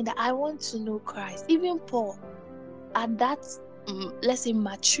was saying that I want to know Christ. Even Paul, at that let's say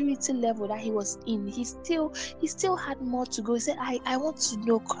maturity level that he was in, he still had more to go. He said, I want to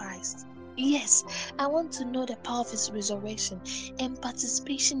know Christ. Yes, I want to know the power of his resurrection and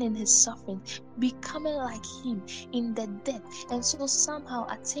participation in his suffering, becoming like him in the death, and so somehow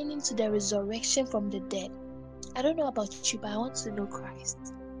attaining to the resurrection from the dead. I don't know about you, but I want to know Christ.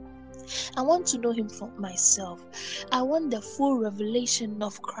 I want to know him for myself. I want the full revelation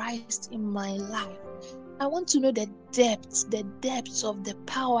of Christ in my life. I want to know the depths of the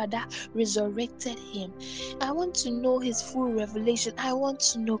power that resurrected him. I want to know his full revelation. I want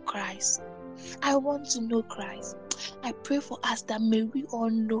to know Christ. I want to know Christ. I pray for us that may we all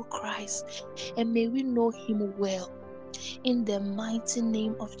know Christ and may we know him well. In the mighty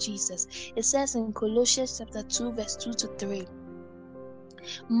name of Jesus. It says in Colossians chapter 2 verse 2 to 3.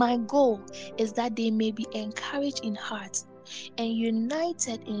 My goal is that they may be encouraged in heart and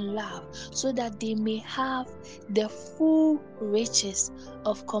united in love, so that they may have the full riches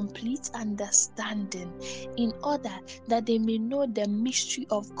of complete understanding, in order that they may know the mystery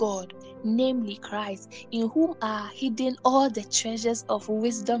of God, namely Christ, in whom are hidden all the treasures of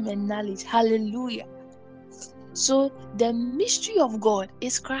wisdom and knowledge. Hallelujah. So the mystery of God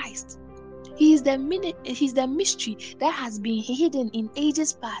is Christ. He's the mystery that has been hidden in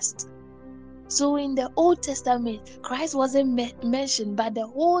ages past. So in the Old Testament, Christ wasn't mentioned, but the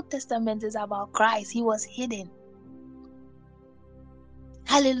Old Testament is about Christ. He was hidden.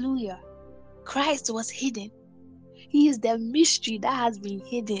 Hallelujah. Christ was hidden. He is the mystery that has been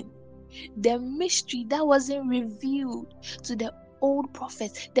hidden. The mystery that wasn't revealed to the old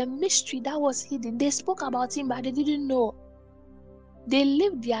prophets. The mystery that was hidden. They spoke about him, but they didn't know. They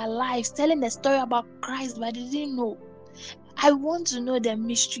lived their lives telling the story about Christ, but they didn't know. I want to know the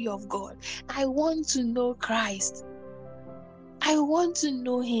mystery of God. I want to know Christ. I want to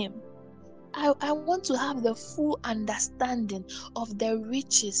know him. I want to have the full understanding of the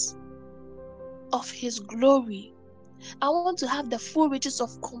riches of his glory. I want to have the full riches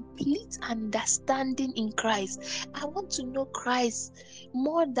of complete understanding in Christ. I want to know Christ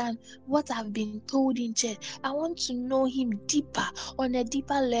more than what I've been told in church. I want to know him deeper, on a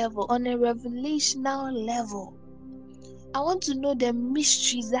deeper level, on a revelational level. I want to know the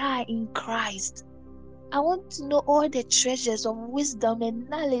mysteries that are in Christ. I want to know all the treasures of wisdom and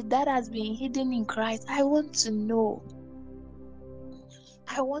knowledge that has been hidden in Christ. I want to know.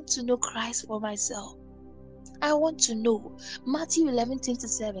 I want to know Christ for myself. I want to know. Matthew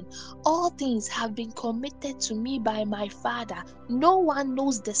 11:27. All things have been committed to me by my Father. No one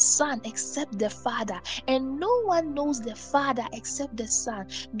knows the Son except the Father, and no one knows the Father except the Son,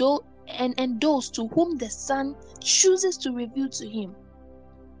 though and those to whom the Son chooses to reveal to him.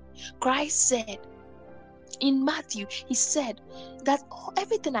 Christ said in Matthew, he said that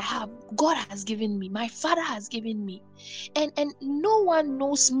everything I have, God has given me, my Father has given me, and no one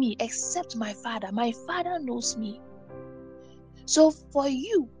knows me except my Father. My Father knows me. So for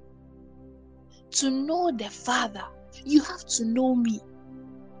you to know the Father, you have to know me.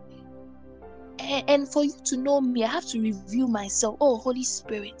 And for you to know me, I have to reveal myself. Oh, Holy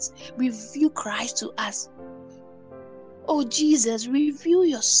Spirit, reveal Christ to us. Oh, Jesus, reveal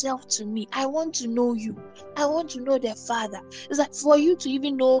yourself to me. I want to know you. I want to know the Father. It's like for you to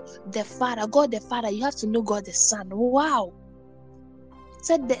even know the Father, God the Father, you have to know God the Son. Wow.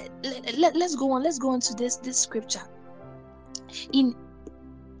 So let's go on. Let's go on to this scripture. In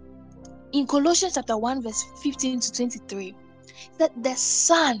Colossians chapter 1, verse 15 to 23, that the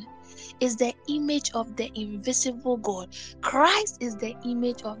Son is the image of the invisible God. Christ is the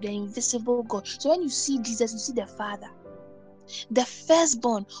image of the invisible God. So when you see Jesus, you see the Father, the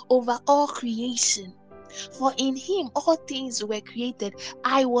firstborn over all creation. For in him all things were created.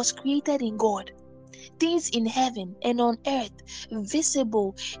 I was created in God. Things in heaven and on earth,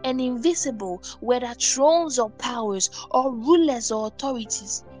 visible and invisible, whether thrones or powers or rulers or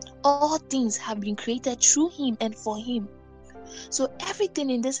authorities, all things have been created through him and for him. So everything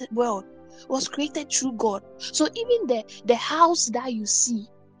in this world was created through God. So even the house that you see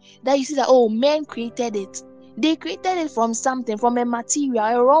that, oh, men created it. They created it from something, from a material,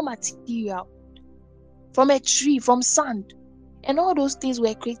 a raw material, from a tree, from sand. And all those things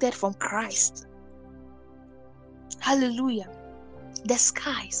were created from Christ. Hallelujah. The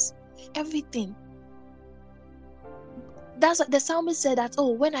skies, everything. That's what the psalmist said, that,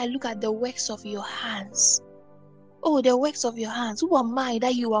 oh, when I look at the works of your hands, oh, the works of your hands, who am I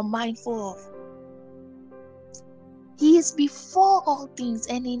that you are mindful of? He is before all things,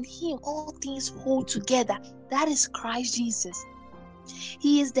 and in him all things hold together. That is Christ Jesus.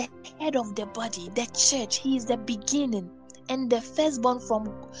 He is the head of the body, the church. He is the beginning and the firstborn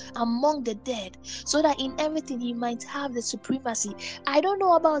from among the dead, so that in everything he might have the supremacy. I don't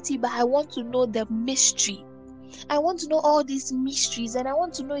know about it, but I want to know the mystery. I want to know all these mysteries, and I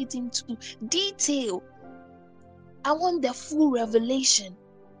want to know it into detail. I want the full revelation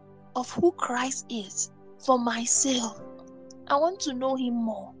of who Christ is for myself. I want to know him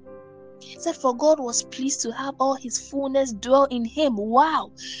more. It said, for God was pleased to have all his fullness dwell in him.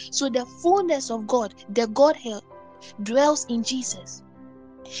 Wow. So the fullness of God, the Godhead, dwells in Jesus.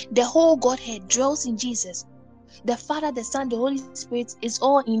 The whole Godhead dwells in Jesus. The Father, the Son, the Holy Spirit is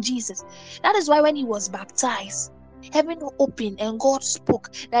all in Jesus. That is why when he was baptized, heaven opened and God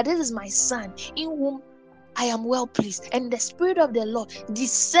spoke that this is my Son in whom I am well pleased. And the Spirit of the Lord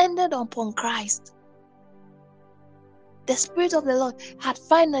descended upon Christ. The Spirit of the Lord had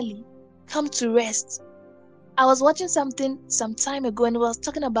finally come to rest. I was watching something some time ago, and it was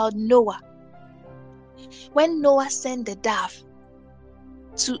talking about Noah. When Noah sent the dove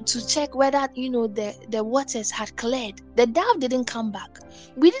to check whether the waters had cleared, the dove didn't come back.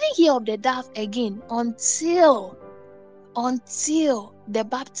 We didn't hear of the dove again until the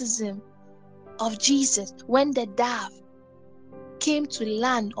baptism of Jesus, when the dove came to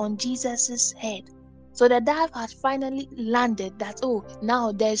land on Jesus's head. So the dove had finally landed that, oh,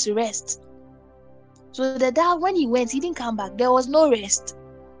 now there's rest. So the dove, when he went, he didn't come back. There was no rest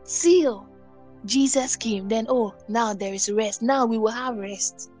till Jesus came. Then, oh, now there is rest. Now we will have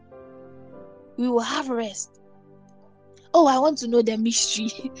rest. We will have rest. Oh, I want to know the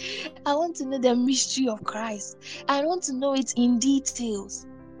mystery. I want to know the mystery of Christ. I want to know it in details.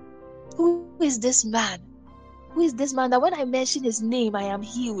 Who is this man? Who is this man that when I mention his name, I am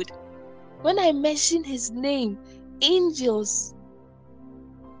healed? When I mention his name, angels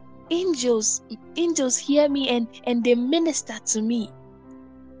hear me and they minister to me.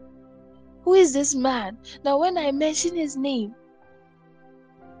 Who is this man? Now when I mention his name,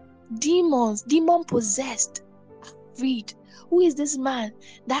 demon possessed, freed. Who is this man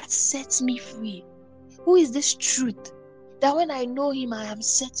that sets me free? Who is this truth that when I know him, I am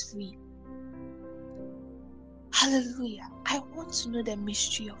set free? Hallelujah. I want to know the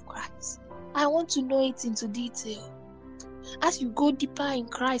mystery of Christ. I want to know it into detail. As you go deeper in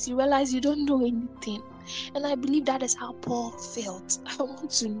Christ, you realize you don't know anything. And I believe that is how Paul felt. I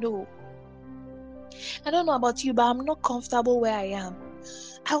want to know. I don't know about you, but I'm not comfortable where I am.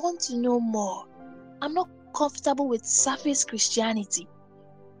 I want to know more. I'm not comfortable with surface Christianity.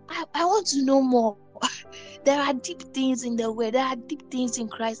 I want to know more. There are deep things in the word. There are deep things in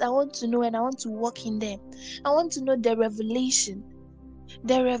Christ. I want to know, and I want to walk in them. I want to know the revelation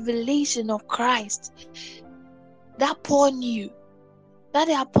of Christ that Paul knew, that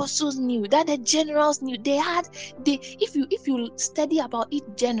the apostles knew, that the generals knew. If you study about each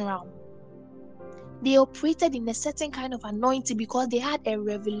general, they operated in a certain kind of anointing because they had a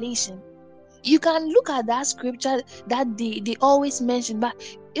revelation. You can look at that scripture that they always mention, but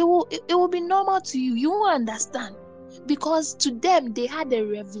it will be normal to you. You won't understand, because to them they had a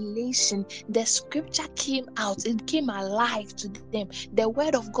revelation. The scripture came out, it came alive to them. The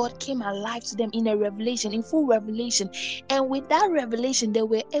word of God came alive to them in a revelation, in full revelation. And with that revelation, they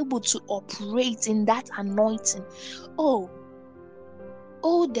were able to operate in that anointing. Oh,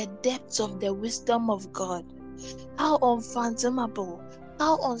 the depths of the wisdom of God. How unfathomable,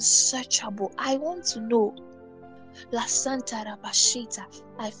 how unsearchable. I want to know. La Santa Rabashita.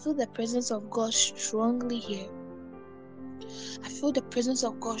 I feel the presence of God strongly here. I feel the presence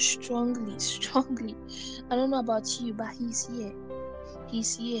of God strongly. I don't know about you, but He's here.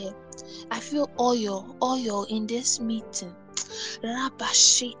 He's here. I feel oil in this meeting.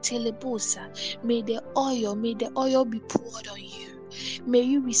 Rabashite Lebusa. May the oil be poured on you. May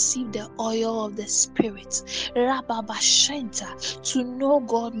you receive the oil of the Spirit, Rababashenta, to know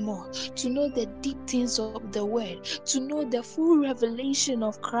God more, to know the deep things of the Word, to know the full revelation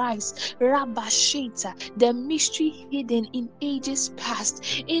of Christ, Rabasheta, the mystery hidden in ages past.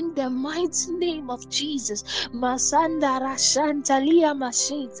 In the mighty name of Jesus, Masanda Rashanta Lia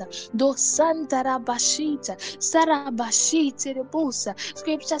Masheta, Do Santa Rabasheta, Sarabasheta Rebosa.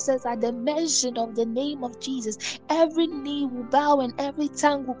 Scripture says, at the mention of the name of Jesus, every knee will bow and every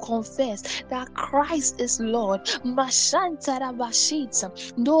tongue will confess that Christ is Lord. Mashanta Rabashita,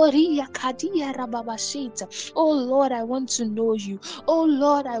 Doria Kadia Rababashita. Oh Lord, I want to know you. Oh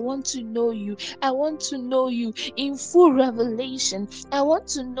Lord, I want to know you. I want to know you in full revelation. I want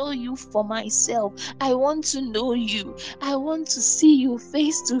to know you for myself. I want to know you. I want to see you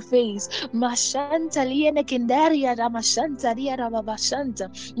face to face. Mashanta Liene Kendaria Ramashanta Ria Rababashanta.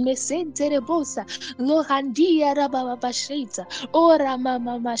 Mesente Rebosa. Lohandia Rababasheta. Ora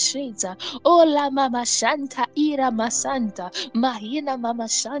Mama Masheta. Ola Mama Shanta Ira Masanta. Mahina Mama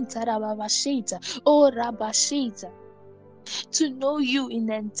Shanta Rababasheta. Ora Basheta. To know you in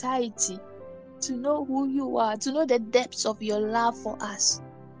entirety. to know who you are, to know the depths of your love for us.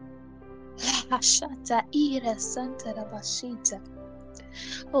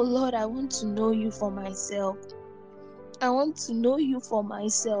 Oh Lord, I want to know you for myself. I want to know you for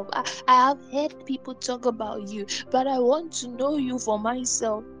myself. I have heard people talk about you, but I want to know you for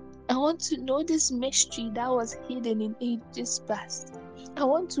myself. I want to know this mystery that was hidden in ages past. I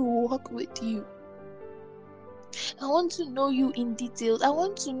want to walk with you. I want to know you in details. I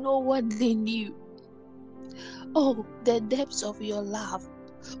want to know what they knew. Oh, the depths of your love.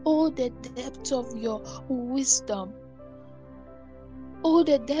 Oh, the depths of your wisdom. Oh,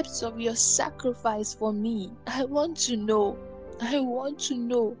 the depths of your sacrifice for me. I want to know. I want to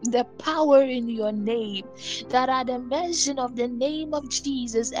know the power in your name. That at the mention of the name of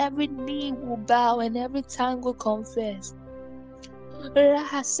Jesus, every knee will bow and every tongue will confess.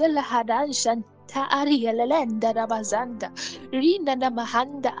 Ta arielelenda rabazanda rina na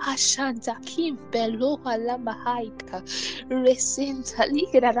mahanda ashanta kimpelo hala mahaika resenta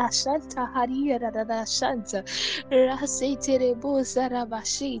ligra rashanta hariera rashanta rasete rebosa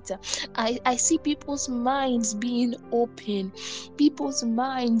rabashita. I see people's minds being open, people's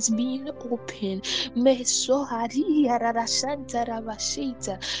minds being open. Meso hariera rashanta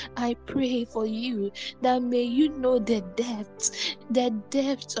rabashita. I pray for you that may you know the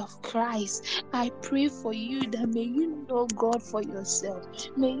depth of Christ. I pray for you that may you know God for yourself.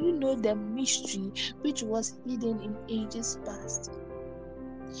 May you know the mystery which was hidden in ages past.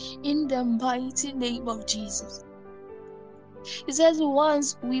 In the mighty name of Jesus. It says,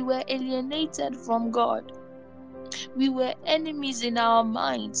 once we were alienated from God. We were enemies in our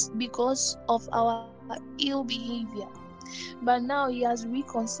minds because of our ill behavior. But now He has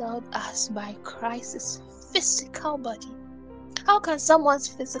reconciled us by Christ's physical body. How can someone's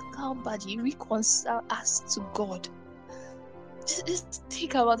physical body reconcile us to God? Just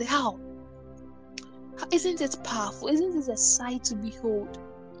think about it. How? Isn't it powerful? Isn't it a sight to behold?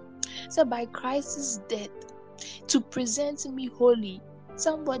 So by Christ's death, to present me holy,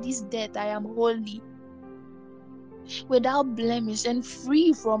 somebody's death, I am holy, without blemish and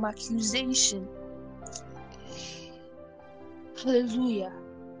free from accusation. Hallelujah.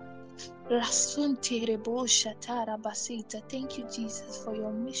 Thank you, Jesus, for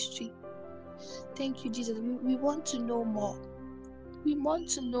your mystery. Thank you, Jesus. We want to know more. We want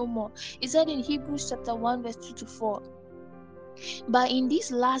to know more. It said in Hebrews chapter 1 verse 2 to 4. But in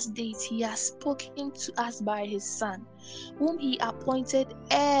these last days He has spoken to us by His Son, whom He appointed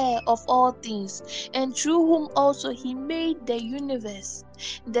heir of all things, and through whom also He made the universe.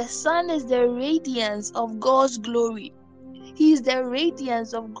 The Son is the radiance of God's glory. He is the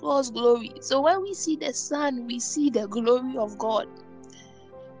radiance of God's glory. So when we see the Son, we see the glory of God.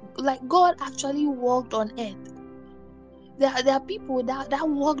 Like God actually walked on earth. There are people that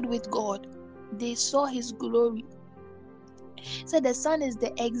walked with God. They saw His glory. So the Son is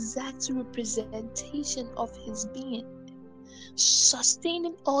the exact representation of His being,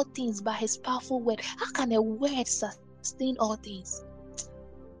 sustaining all things by His powerful word. How can a word sustain all things?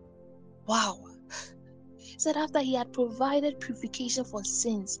 Wow. Said after He had provided purification for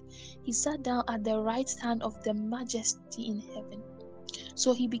sins, He sat down at the right hand of the Majesty in heaven.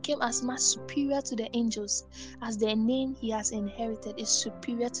 So He became as much superior to the angels as the name He has inherited is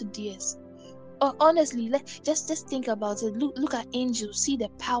superior to theirs. Honestly, just think about it. Look at angels. See the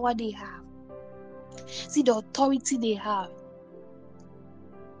power they have. See the authority they have.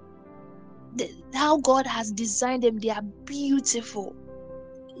 How God has designed them. They are beautiful.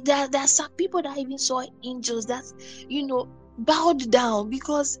 There are some people that even saw angels that, bowed down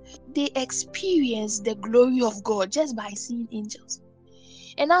because they experienced the glory of God just by seeing angels.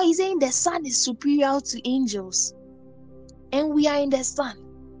 And now He's saying the Son is superior to angels. And we are in the Son.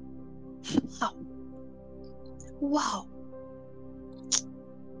 Wow.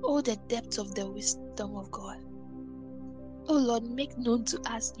 Oh, the depth of the wisdom of God. Oh Lord, make known to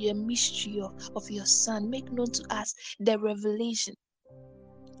us your mystery of your Son. Make known to us the revelation.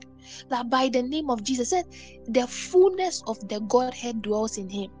 That by the name of Jesus, the fullness of the Godhead dwells in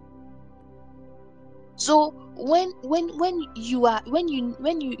Him. So when you are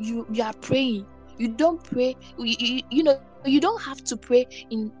praying, you don't pray. You don't have to pray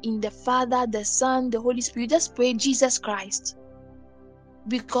in the Father, the Son, the Holy Spirit. You just pray Jesus Christ.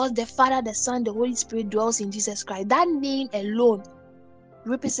 Because the Father, the Son, the Holy Spirit dwells in Jesus Christ. That name alone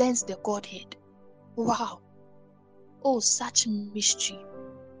represents the Godhead. Wow. Oh, such mystery.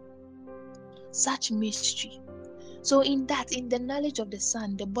 Such mystery. So in the knowledge of the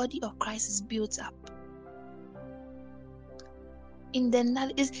Son, the body of Christ is built up. In the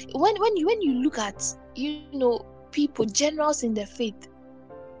knowledge, when you look at, people, generals in the faith,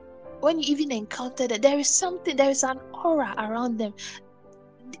 When you even encounter that, there is something, there is an aura around them.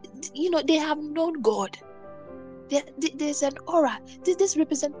 They have known God. There's an aura. This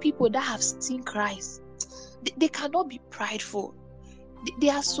represents people that have seen Christ. They cannot be prideful. They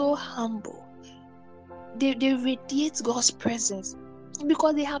are so humble. They radiate God's presence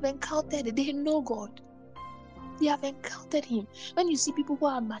because they have encountered it. They know God. They have encountered Him. When you see people who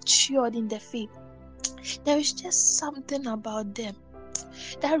are matured in their faith, there is just something about them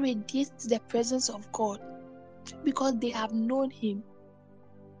that radiates the presence of God because they have known Him.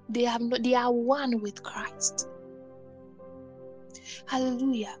 They are one with Christ.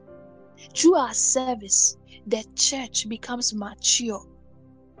 Hallelujah. Through our service, the church becomes mature.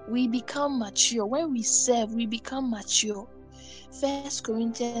 We become mature. When we serve, we become mature. 1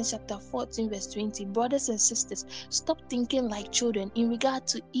 Corinthians chapter 14 verse 20. Brothers and sisters, stop thinking like children in regard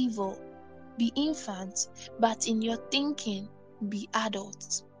to evil. Be infants, but in your thinking, be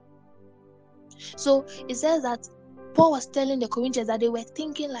adults. So it says that Paul was telling the Corinthians that they were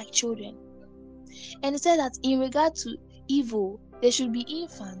thinking like children. And it said that in regard to evil, they should be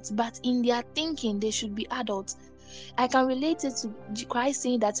infants, but in their thinking, they should be adults. I can relate it to Christ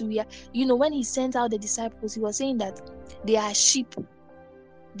saying that we are, when He sent out the disciples, He was saying that they are sheep.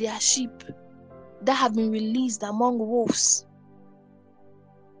 They are sheep that have been released among wolves.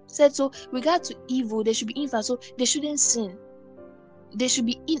 Said so, regard to evil, they should be infants, so they shouldn't sin. There should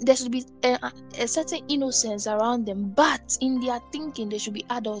be a certain innocence around them, but in their thinking, they should be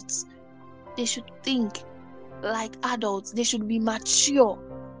adults. They should think like adults. They should be mature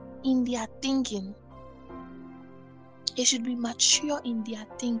in their thinking. They should be mature in their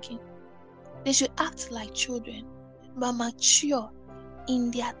thinking. They should act like children, but mature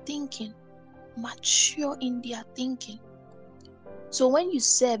in their thinking. Mature in their thinking. So when you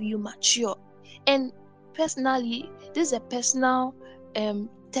serve, you mature. And personally, this is a personal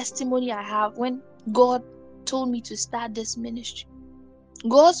testimony I have when God told me to start this ministry.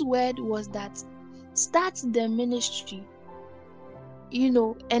 God's word was that start the ministry,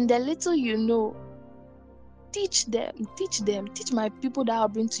 and the little teach my people that I'll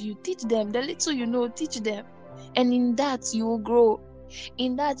bring to you. Teach them the little teach them, and in that you will grow,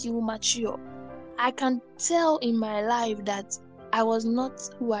 in that you will mature. I can tell in my life that I was not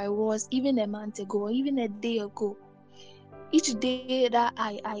who I was even a month ago, even a day ago. Each day that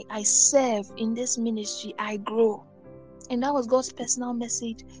I serve in this ministry, I grow. And that was God's personal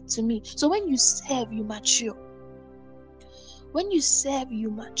message to me. So when you serve, you mature. When you serve,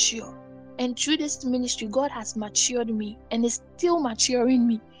 you mature. And through this ministry, God has matured me and is still maturing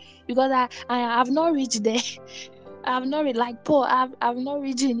me. Because I have not reached there. I have not reached, like Paul, I've not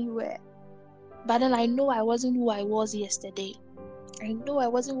reached anywhere. But then I know I wasn't who I was yesterday. I know I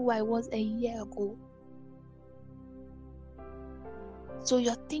wasn't who I was a year ago. So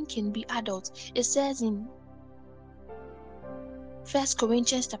your thinking, be adult. It says in 1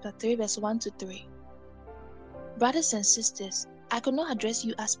 Corinthians chapter 3 verse 1 to 3. Brothers and sisters, I could not address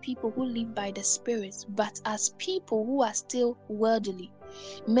you as people who live by the Spirit, but as people who are still worldly,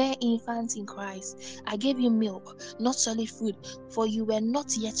 mere infants in Christ. I gave you milk, not solid food, for you were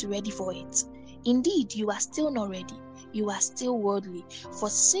not yet ready for it. Indeed, you are still not ready. You are still worldly. For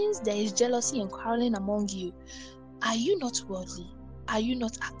since there is jealousy and quarreling among you, are you not worldly? Are you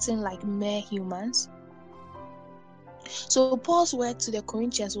not acting like mere humans? So Paul's word to the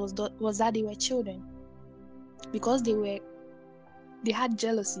Corinthians was that they were children, because they had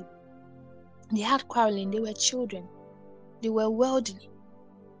jealousy, they had quarreling, they were children, they were worldly.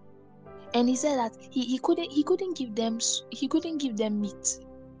 And he said that he couldn't give them meat, he couldn't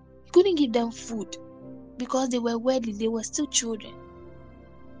give them food, because they were worldly, they were still children.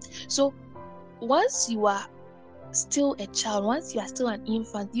 So once you are still a child, once you are still an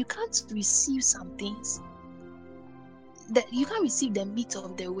infant, you can't receive some things. That you can't receive the meat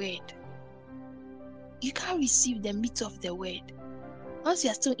of the word. You can't receive the meat of the word. Once you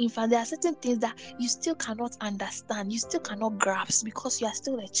are still infant, there are certain things that you still cannot understand, you still cannot grasp, because you are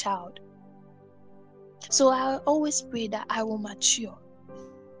still a child. So I always pray that I will mature.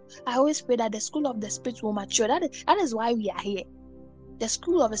 I always pray that the school of the Spirit will mature. That is why we are here. The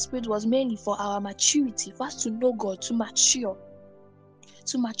school of the Spirit was mainly for our maturity, for us to know God, to mature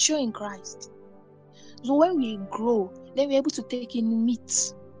in Christ. So when we grow, then we're able to take in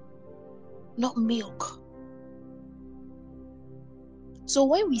meat, not milk. So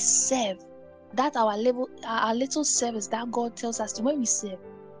when we serve, that our little service that God tells us to, when we serve,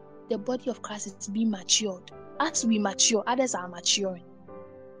 the body of Christ is being matured. As we mature, others are maturing.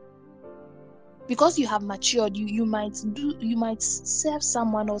 Because you have matured, you might serve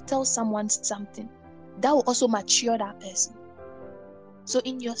someone or tell someone something that will also mature that person. So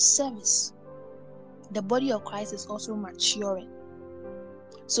in your service, the body of Christ is also maturing.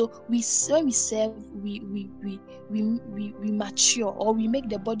 So when we serve, we mature, or we make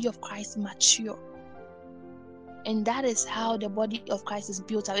the body of Christ mature. And that is how the body of Christ is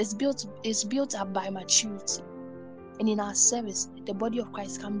built up. It's built up by maturity. And in our service, the body of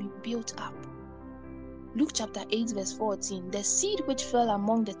Christ can be built up. Luke chapter 8 verse 14, the seed which fell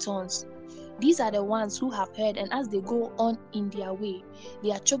among the thorns, these are the ones who have heard, and as they go on in their way,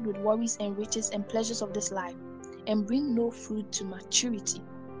 they are choked with worries and riches and pleasures of this life, and bring no fruit to maturity.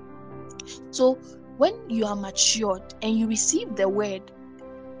 So when you are matured and you receive the word,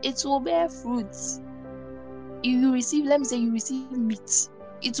 it will bear fruits. If you receive, let me say you receive meat,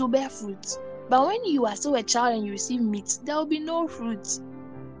 it will bear fruit. But when you are still a child and you receive meat, there will be no fruit,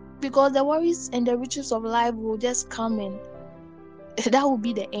 because the worries and the riches of life will just come in. That will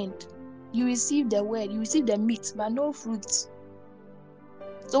be the end. You receive the word, you receive the meat, but no fruit.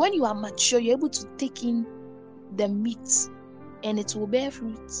 So when you are mature, you're able to take in the meat and it will bear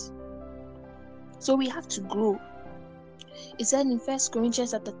fruit. So we have to grow. It said in 1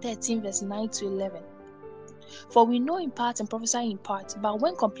 Corinthians chapter 13 verse 9 to 11, for we know in part and prophesy in part, but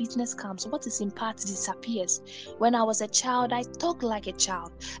when completeness comes, what is in part disappears. When I was a child, I talked like a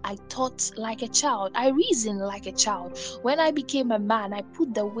child, I thought like a child, I reasoned like a child. When I became a man, I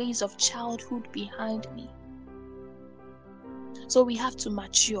put the ways of childhood behind me. So we have to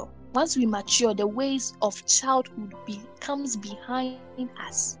mature. Once we mature, the ways of childhood comes behind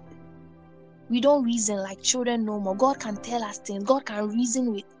us. We don't reason like children no more. God can tell us things. God can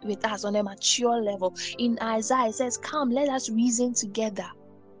reason with us on a mature level. In Isaiah, it says, come, let us reason together.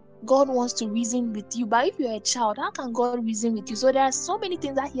 God wants to reason with you. But if you're a child, how can God reason with you? So there are so many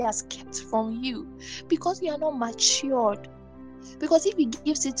things that He has kept from you because you are not matured. Because if He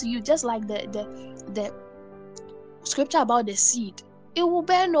gives it to you, just like the scripture about the seed, it will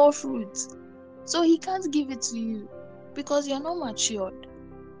bear no fruit. So He can't give it to you because you're not matured.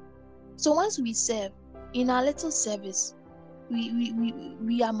 So once we serve in our little service,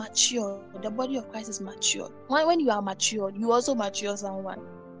 we are mature. The body of Christ is matured. When you are matured, you also mature someone,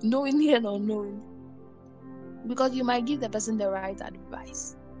 knowingly and unknowingly. Because you might give the person the right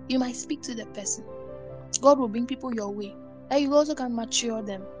advice. You might speak to the person. God will bring people your way, and you also can mature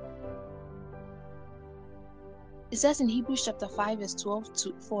them. It says in Hebrews chapter 5 verse 12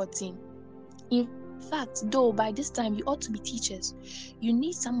 to 14. In fact, though by this time you ought to be teachers, you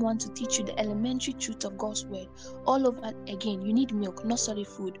need someone to teach you the elementary truth of God's word. All over again, you need milk, not solid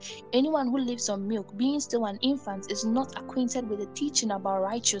food. Anyone who lives on milk, being still an infant, is not acquainted with the teaching about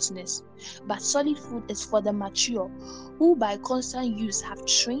righteousness. But solid food is for the mature, who by constant use have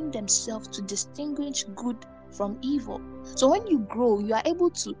trained themselves to distinguish good from evil. So when you grow, you are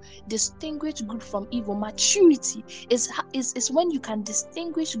able to distinguish good from evil. Maturity is when you can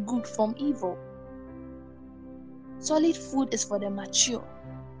distinguish good from evil. Solid food is for the mature.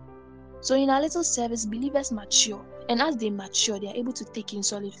 So in our little service, believers mature, and as they mature, they are able to take in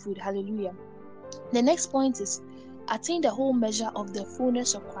solid food. Hallelujah. The next point is attain the whole measure of the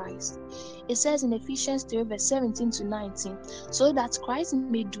fullness of Christ. It says in Ephesians 3 verse 17 to 19, so that Christ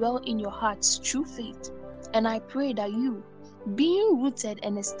may dwell in your hearts through faith. And I pray that you, being rooted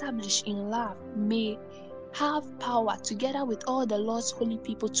and established in love, may have power together with all the Lord's holy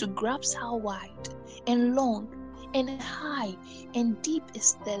people to grasp how wide and long and high and deep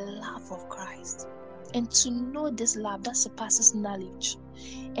is the love of Christ, and to know this love that surpasses knowledge,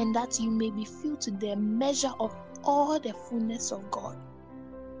 and that you may be filled to the measure of all the fullness of God.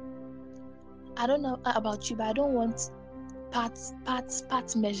 I don't know about you, but I don't want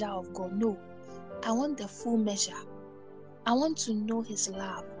part measure of God. No, I want the full measure. I want to know His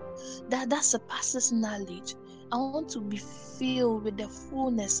love that surpasses knowledge. I want to be filled with the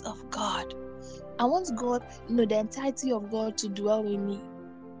fullness of God. I want God, the entirety of God to dwell in me.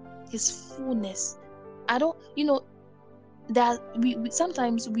 His fullness. I don't, that we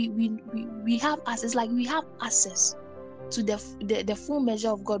sometimes we have access, like we have access to the full measure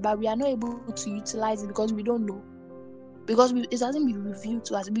of God, but we are not able to utilize it because we don't know, because it hasn't been revealed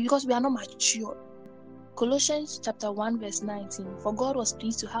to us, because we are not mature. Colossians chapter 1 verse 19, for God was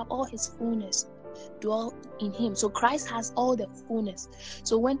pleased to have all His fullness dwell in Him. So Christ has all the fullness.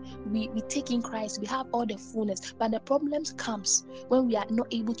 So when we take in Christ, we have all the fullness, but the problems comes when we are not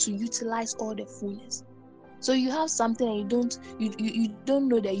able to utilize all the fullness. So you have something and you don't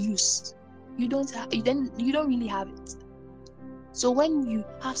know the use. You don't really have it. So when you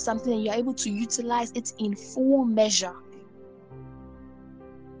have something and you're able to utilize it in full measure,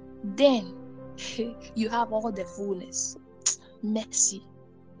 then you have all the fullness. Mercy.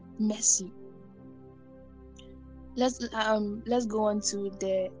 Let's go on to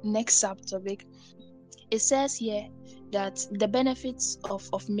the next subtopic. It says here that the benefits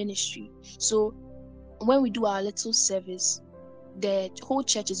of ministry. So when we do our little service, the whole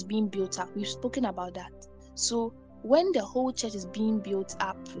church is being built up. We've spoken about that. So when the whole church is being built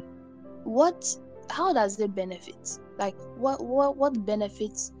up, how does it benefit? Like what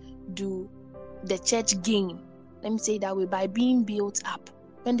benefits do the church gain? Let me say that way, by being built up.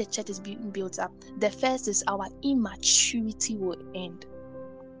 When the church is being built up, the first is our immaturity will end.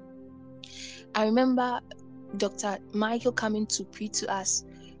 I remember Dr. Michael coming to preach to us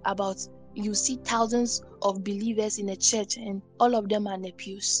about, you see thousands of believers in a church and all of them are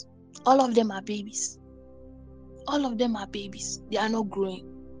nepios. All of them are babies. All of them are babies. They are not growing.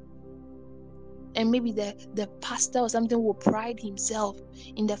 And maybe the pastor or something will pride himself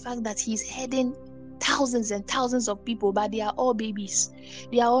in the fact that he's heading thousands and thousands of people, but they are all babies.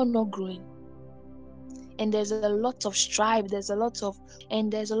 They are all not growing. And there's a lot of strife, there's a lot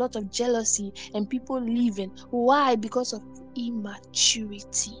of jealousy and people leaving. Why? Because of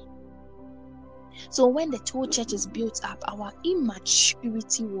immaturity. So when the whole church is built up, our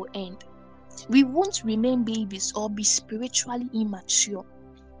immaturity will end. We won't remain babies or be spiritually immature.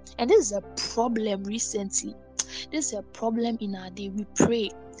 And this is a problem recently. This is a problem in our day. We pray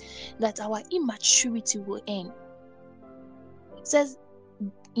that our immaturity will end. It says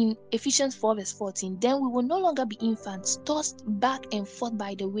in Ephesians 4 verse 14, then we will no longer be infants, tossed back and forth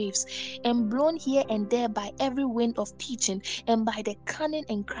by the waves, and blown here and there by every wind of teaching, and by the cunning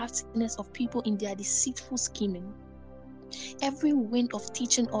and craftiness of people in their deceitful scheming. Every wind of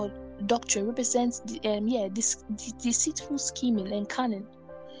teaching or doctrine represents this deceitful scheming and cunning.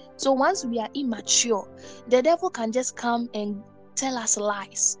 So once we are immature, the devil can just come and tell us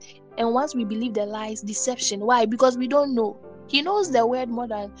lies. And once we believe the lies, deception. Why? Because we don't know. He knows the word more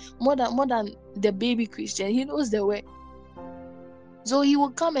than the baby Christian. He knows the word. So he will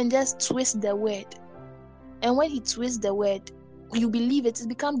come and just twist the word. And when he twists the word, you believe it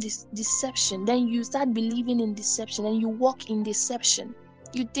becomes deception. Then you start believing in deception and you walk in deception.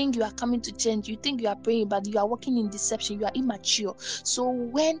 You think you are coming to change, you think you are praying, but you are walking in deception. You are immature. So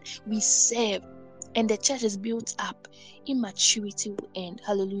when we serve and the church is built up, immaturity will end.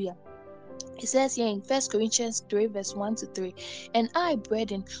 Hallelujah. It says here in 1 Corinthians 3 verse 1 to 3, and I,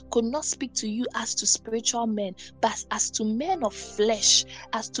 brethren, could not speak to you as to spiritual men, but as to men of flesh,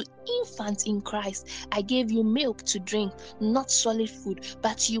 as to infants in Christ. I gave you milk to drink, not solid food,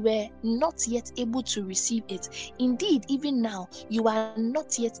 but you were not yet able to receive it. Indeed, even now you are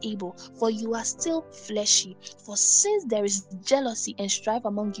not yet able, for you are still fleshy. For since there is jealousy and strife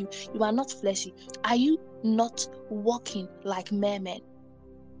among you, you are not fleshy. Are you not walking like mere men?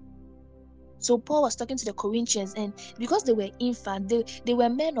 So Paul was talking to the Corinthians, and because they were infants, they were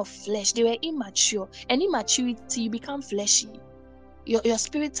men of flesh, they were immature. And immaturity, you become fleshy. Your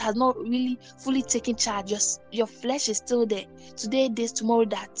spirit has not really fully taken charge. Your flesh is still there. Today this, tomorrow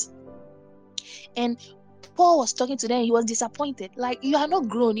that. And Paul was talking to them, he was disappointed. Like, you are not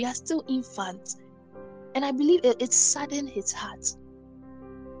grown, you are still infants. And I believe it saddened his heart.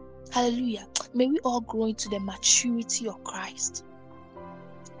 Hallelujah. May we all grow into the maturity of Christ.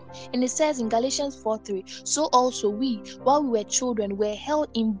 And it says in Galatians 4:3, so also we, while we were children, were held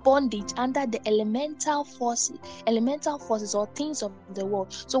in bondage under the elemental forces or things of the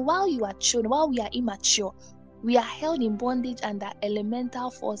world. So while you are children, while we are immature, we are held in bondage under elemental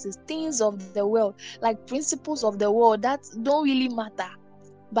forces, things of the world, like principles of the world that don't really matter,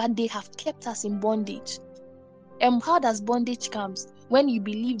 but they have kept us in bondage. And how does bondage comes? When you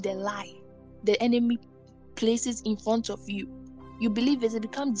believe the lie the enemy places in front of you. You believe it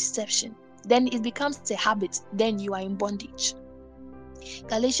becomes deception. Then it becomes a habit. Then you are in bondage.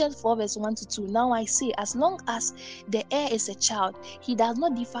 Galatians 4 verse 1 to 2. Now I say, as long as the heir is a child, he does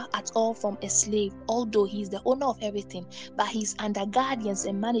not differ at all from a slave, although he is the owner of everything, but he is under guardians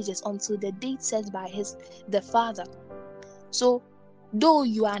and managers until the date set by the father. So, though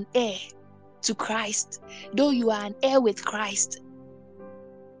you are an heir to Christ, though you are an heir with Christ,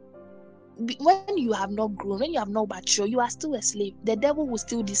 when you have not grown, when you have not matured, you are still a slave. The devil will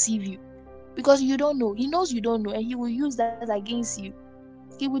still deceive you because you don't know. He knows you don't know, and he will use that against you.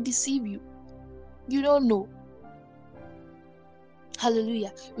 He will deceive you. You don't know.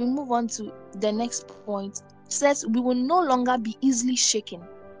 Hallelujah. We move on to the next point. It says we will no longer be easily shaken,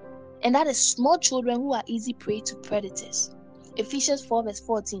 and that is small children who are easy prey to predators. Ephesians 4 verse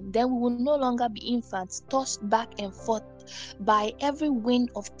 14. Then we will no longer be infants, tossed back and forth by every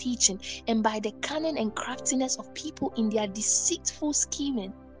wind of teaching, and by the cunning and craftiness of people in their deceitful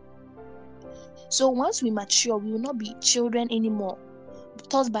scheming. So once we mature, we will not be children anymore,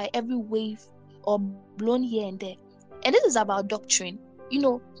 tossed by every wave or blown here and there. And this is about doctrine.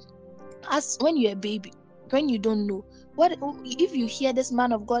 As when you're a baby, when you don't know, what if you hear this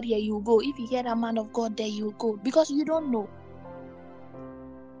man of God here, you go. If you hear that man of God there, you go, because you don't know.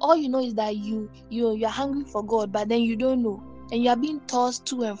 All you know is that you're hungry for God, but then you don't know, and you are being tossed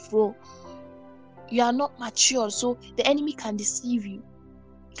to and fro. You are not mature, so the enemy can deceive you.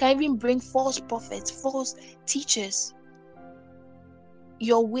 Can even bring false prophets, false teachers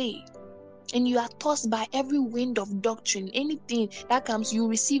your way, and you are tossed by every wind of doctrine. Anything that comes, you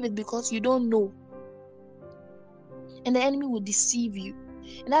receive it because you don't know, and the enemy will deceive you.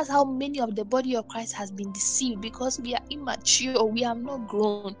 And that's how many of the body of Christ has been deceived, because we are immature, we have not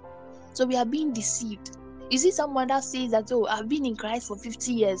grown, so we are being deceived. You see someone that says that, oh, I've been in Christ for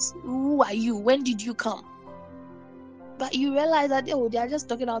 50 years. Who are you? When did you come? But you realize that, oh, they are just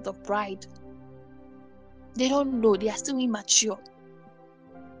talking out of pride. They don't know. They are still immature.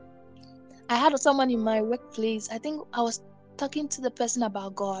 I had someone in my workplace. I think I was talking to the person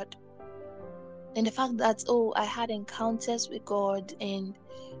about God, and the fact that, oh, I had encounters with God, and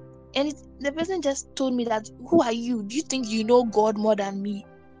the person just told me that, who are you? Do you think you know God more than me?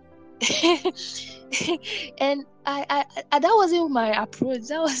 And I that wasn't my approach.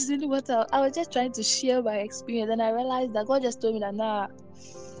 That wasn't what I was just trying to share my experience, and I realized that God just told me that, nah.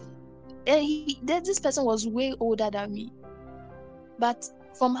 And this person was way older than me, but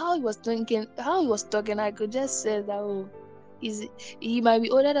from how he was talking, I could just say that, oh, he might be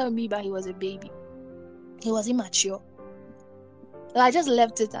older than me, but he was a baby. He was immature. So I just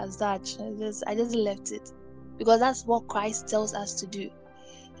left it as that. I just left it, because that's what Christ tells us to do.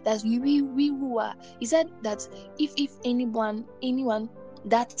 That we who are, he said that if anyone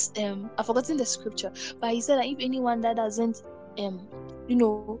that I've forgotten the scripture, but he said that if anyone that doesn't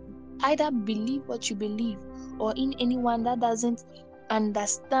either believe what you believe, or in anyone that doesn't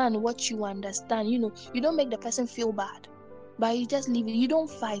understand what you understand, you don't make the person feel bad, but you just leave it. You don't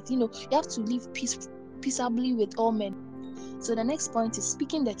fight. You have to live peaceably with all men. So the next point is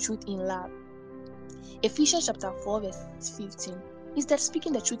speaking the truth in love. Ephesians chapter 4 verse 15. Instead,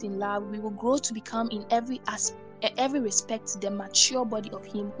 speaking the truth in love, we will grow to become in every respect the mature body of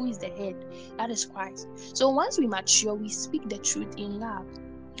him who is the head, that is Christ. So once we mature, we speak the truth in love.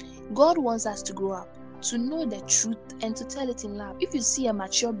 God wants us to grow up, to know the truth, and to tell it in love. If you see a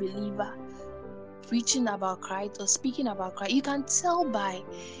mature believer preaching about Christ or speaking about Christ, you can tell by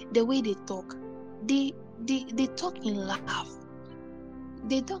the way they talk. They talk in love.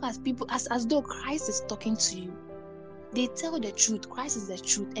 They talk as people, as though Christ is talking to you. They tell the truth. Christ is the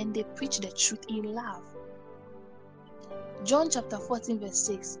truth, and they preach the truth in love. John chapter 14 verse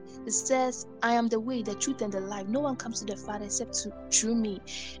 6, it says, I am the way, the truth, and the life. No one comes to the Father except through me.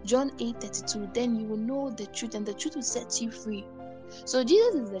 John 8:32, then you will know the truth, and the truth will set you free. So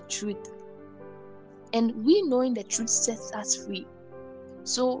Jesus is the truth, and we knowing the truth sets us free.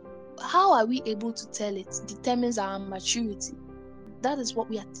 So how are we able to tell it determines our maturity. That is what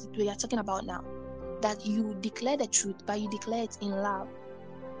we are talking about now. That you declare the truth, but you declare it in love.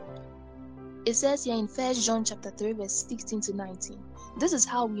 It says here in 1 John chapter 3 verse 16 to 19. This is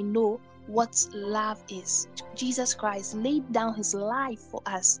how we know what love is. Jesus Christ laid down his life for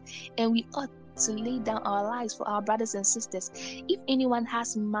us, and we ought to lay down our lives for our brothers and sisters. If anyone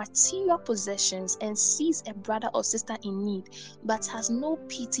has material possessions and sees a brother or sister in need, but has no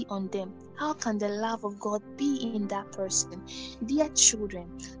pity on them, how can the love of God be in that person? Dear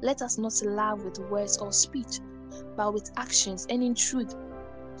children, let us not love with words or speech, but with actions and in truth.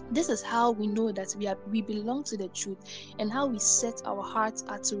 This is how we know that we belong to the truth, and how we set our hearts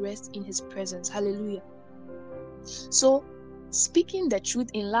at rest in his presence. Hallelujah. So speaking the truth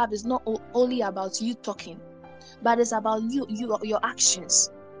in love is not only about you talking, but it's about your actions.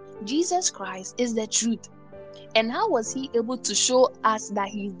 Jesus Christ is the truth. And how was he able to show us that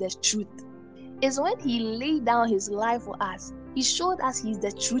he is the truth? Is when he laid down his life for us. He showed us he's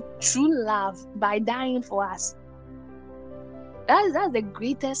the true love by dying for us. That's the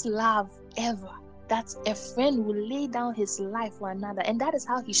greatest love ever. That a friend will lay down his life for another. And that is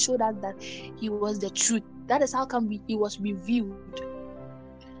how he showed us that he was the truth. That is how he was revealed.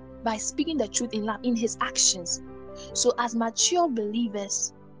 By speaking the truth in love, in his actions. So as mature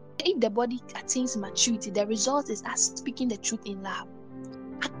believers, if the body attains maturity, the result is us speaking the truth in love.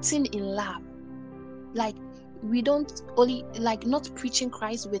 Acting in love. Like, we don't only, like, not preaching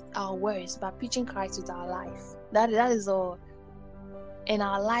Christ with our words, but preaching Christ with our life. That is all. And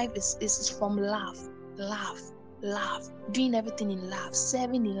our life is from love, doing everything in love,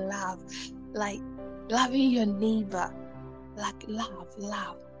 serving in love, like loving your neighbor, like love,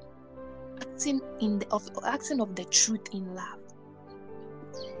 acting of the truth in love.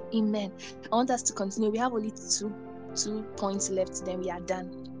 Amen. I want us to continue. We have only two points left, then we are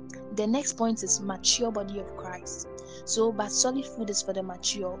done. The next point is mature body of Christ. So, but solid food is for the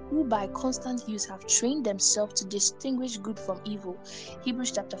mature, who by constant use have trained themselves to distinguish good from evil.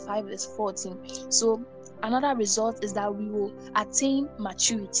 Hebrews chapter 5 verse 14. So, another result is that we will attain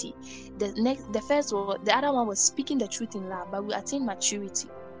maturity. The other one was speaking the truth in love, but we attain maturity.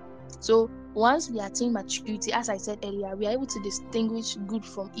 So, once we attain maturity, as I said earlier, we are able to distinguish good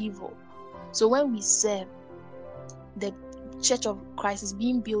from evil. So, when we serve, the Church of Christ is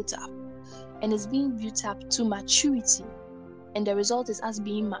being built up, and it's being built up to maturity, and the result is us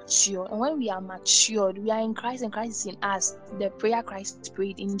being mature. And when we are matured, we are in Christ and Christ is in us. The prayer Christ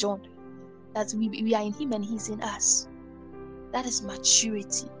prayed in John, that we are in him and he's in us. That is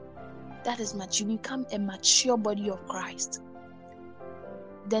maturity. That is mature. We become a mature body of Christ.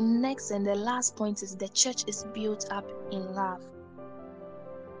 The next and the last point is the church is built up in love.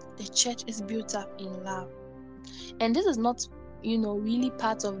 The church is built up in love. And this is not, really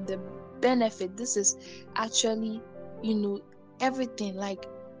part of the benefit. This is actually, everything, like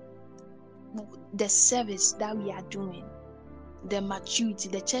the service that we are doing, the maturity,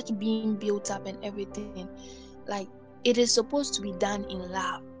 the church being built up and everything. Like, it is supposed to be done in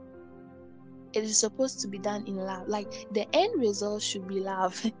love. It is supposed to be done in love. Like, the end result should be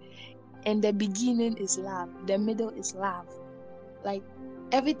love. And the beginning is love. The middle is love. Like,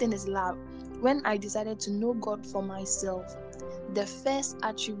 everything is love. When I decided to know God for myself, the first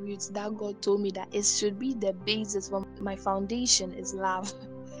attributes that God told me that it should be the basis for my foundation is love.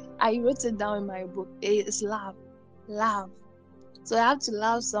 I wrote it down in my book. It is love. Love. So I have to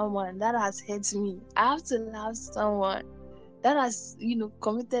love someone that has hurt me. I have to love someone that has,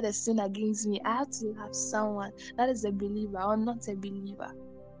 committed a sin against me. I have to love someone that is a believer or not a believer.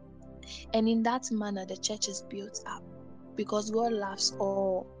 And in that manner, the church is built up because God loves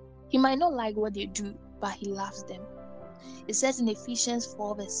all. He might not like what they do, but he loves them. It says in Ephesians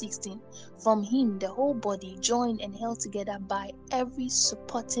 4 verse 16, from him the whole body, joined and held together by every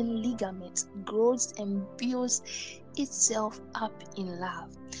supporting ligament, grows and builds itself up in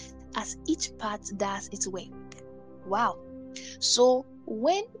love, as each part does its work. Wow. So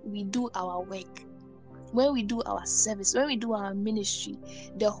when we do our work, when we do our service, when we do our ministry,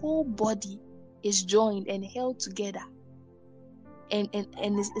 the whole body is joined and held together, and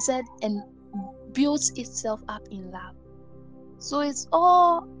it said, and builds itself up in love. So it's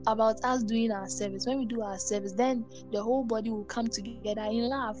all about us doing our service. When we do our service, then the whole body will come together in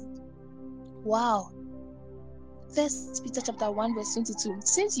love. Wow. 1 Peter chapter 1 verse 22.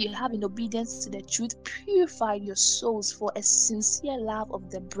 Since you have in obedience to the truth purified your souls for a sincere love of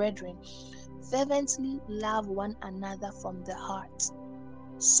the brethren, fervently love one another from the heart.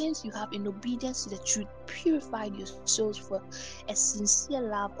 Since you have in obedience to the truth purified your souls for a sincere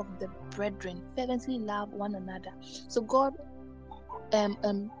love of the brethren, fervently love one another. So God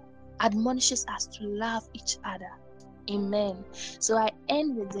admonishes us to love each other. Amen. So I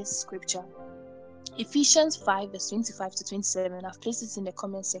end with this scripture. Ephesians 5 verse 25 to 27. I've placed it in the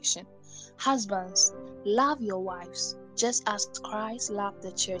comment section. Husbands, love your wives, just as Christ loved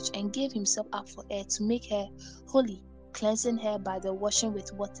the church and gave himself up for her to make her holy, cleansing her by the washing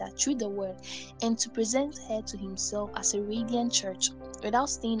with water through the word, and to present her to himself as a radiant church, without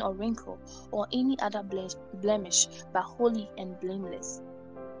stain or wrinkle or any other blemish, but holy and blameless.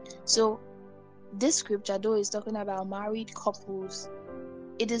 So this scripture, though, is talking about married couples,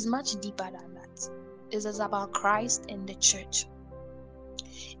 it is much deeper than that. It is about Christ and the church.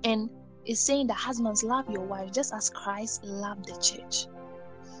 And it's saying that husbands, love your wife just as Christ loved the church.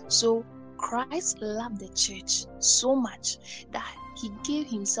 So Christ loved the church so much that he gave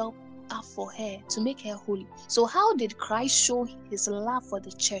himself up for her to make her holy. So how did Christ show his love for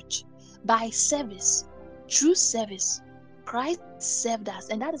the church? By service. Through service. Christ served us,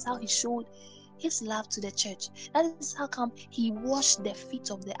 and that is how he showed his love to the church. That is how come he washed the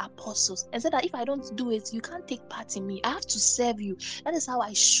feet of the apostles and said that if I don't do it, you can't take part in me. I have to serve you. That is how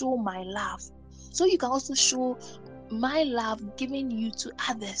I show my love. So you can also show my love giving you to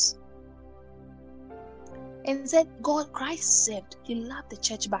others. And said Christ served. He loved the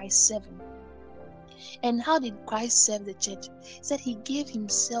church by serving. And how did Christ serve the church? He said he gave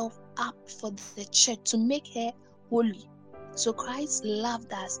himself up for the church to make her holy. So Christ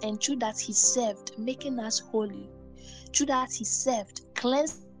loved us, and through that he served, making us holy. Through that he served,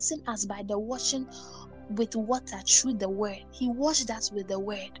 cleansing us by the washing with water through the word. He washed us with the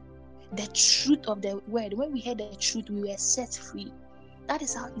word, the truth of the word. When we heard the truth, we were set free. That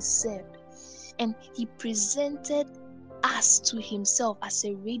is how he served. And he presented us to himself as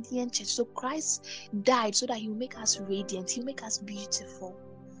a radiant church. So Christ died so that he will make us radiant. He'll make us beautiful.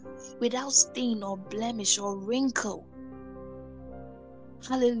 without stain or blemish or wrinkle.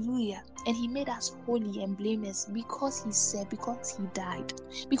 Hallelujah. And he made us holy and blameless because he said, because he died,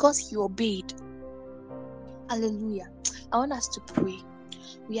 because he obeyed. Hallelujah. I want us to pray.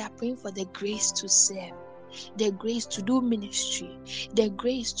 We are praying for the grace to serve, the grace to do ministry, the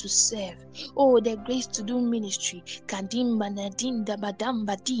grace to serve. Oh, the grace to do ministry. Kadimba nadinda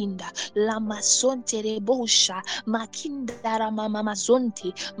badamba dinda lama sonte rebosha makinda ramama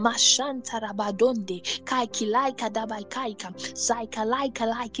mazonte mashanta rabadonde kaikilai kadabai kaika saikalai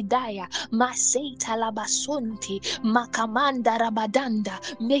kalai kidaya maseita labasonte makamanda rabadanda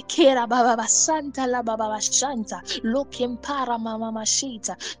mekera baba santa la baba shanta lokempara mama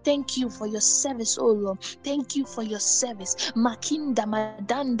mashita. Thank you for your service, oh Lord. Thank you for your service. Makinda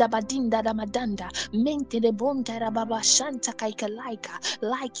madanda badinda da madanda. Mente de bonta rababa shanta kaikalaika.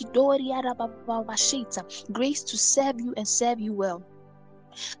 Like doria rababa shita. Grace to serve you and serve you well.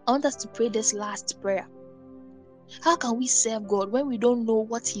 I want us to pray this last prayer. How can we serve God when we don't know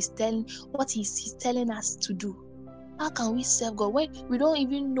what He's telling us to do? How can we serve God when we don't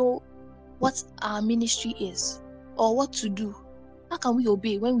even know what our ministry is or what to do? How can we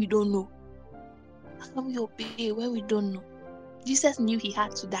obey when we don't know? How can we obey when we don't know? Jesus knew he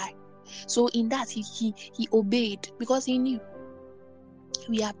had to die. So in that he obeyed because he knew.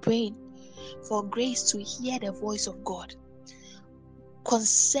 We are praying for grace to hear the voice of God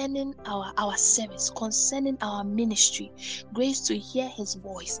concerning our service, concerning our ministry. Grace to hear his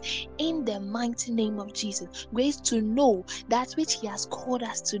voice in the mighty name of Jesus. Grace to know that which he has called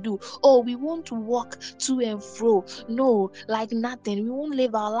us to do. Oh, we won't walk to and fro, no, like nothing. We won't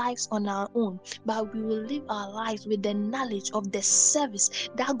live our lives on our own, but we will live our lives with the knowledge of the service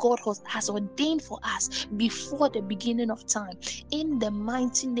that God has ordained for us before the beginning of time. In the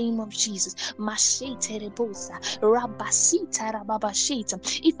mighty name of Jesus.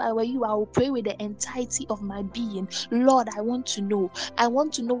 If I were you, I will pray with the entirety of my being. Lord, I want to know. I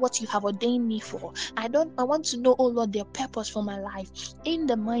want to know what you have ordained me for. I want to know, oh Lord, their purpose for my life. In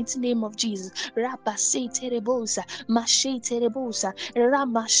the mighty name of Jesus.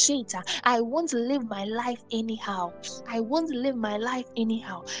 I won't live my life anyhow. I won't live my life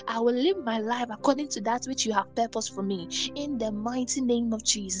anyhow. I will live my life according to that which you have purpose for me. In the mighty name of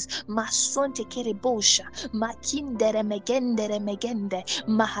Jesus. Masonte kerebosha, makindere megende,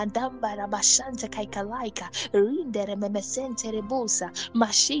 mahadamba rabashante kaikalaika, rindere memesente rebosa,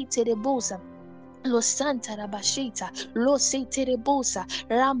 mashite rebosa. Lo santa rabashita, lo se terebosa,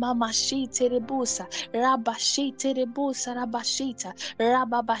 rama mashite rebosa, rabashite rebosa, rabashita,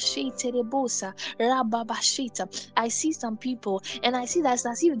 rababashite rebosa, rababashita. I see some people, and I see that it's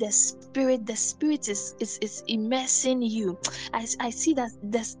as if the spirit is immersing you. I see that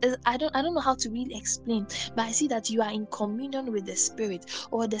I don't know how to really explain, but I see that you are in communion with the spirit,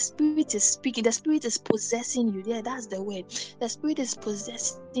 or the spirit is speaking, the spirit is possessing you. Yeah, that's the word. The spirit is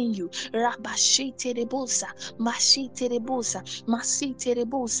possessing you. Rabashite rebosa, mashite rebosa, masite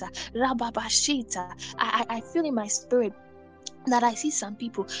rebosa, rababashita. I feel in my spirit that I see some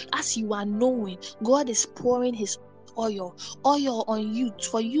people, as you are knowing, God is pouring his oil on you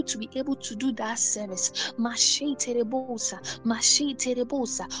for you to be able to do that service.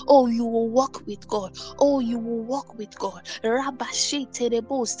 Oh, you will walk with God. Oh, you will walk with God.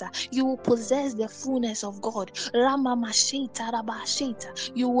 You will possess the fullness of God.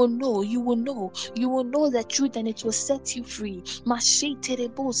 You will know the truth, and it will set you free. I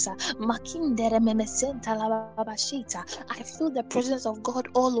feel the presence of God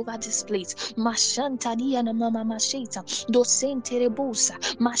all over this place. Mashantania na mama masheta, dosenterebosa,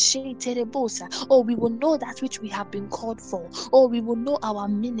 masheterebosa. Oh, we will know that which we have been called for. Oh, we will know our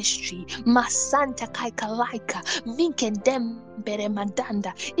ministry. Masanta kaikalaika, vinkendem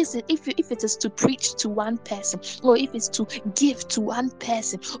beremadanda. Is it if it is to preach to one person, or if it's to give to one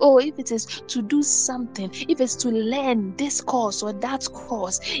person, or if it is to do something, if it's to learn this course or that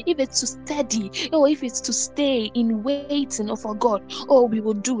course, if it's to study, or if it's to stay in waiting for God, oh, we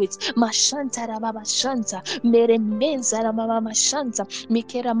will do it. Mashanta rababa shanta, mere menza rababa shanta,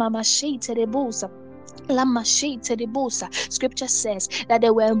 mikera mama shete rebosa. Scripture says that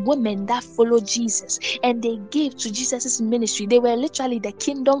there were women that followed Jesus and they gave to Jesus' ministry. They were literally the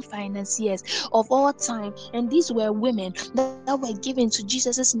kingdom financiers of all time, and these were women that were given to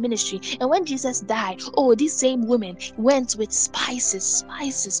Jesus' ministry. And when Jesus died, oh, these same women went with spices,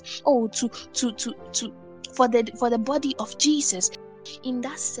 oh, to for the body of Jesus. In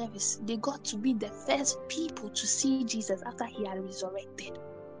that service, they got to be the first people to see Jesus after he had resurrected.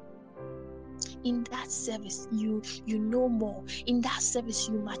 In that service, you know more. In that service,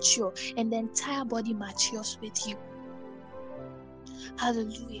 you mature, and the entire body matures with you.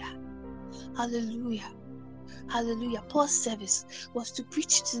 Hallelujah. Hallelujah. Hallelujah. Paul's service was to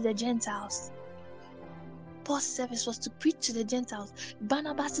preach to the Gentiles. Paul's service was to preach to the Gentiles.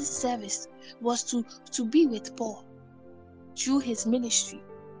 Barnabas' service was to be with Paul through his ministry.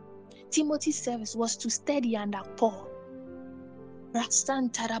 Timothy's service was to study under Paul.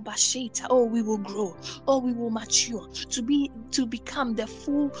 Oh, we will grow. Oh, we will mature to become the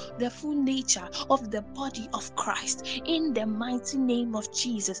full nature of the body of Christ in the mighty name of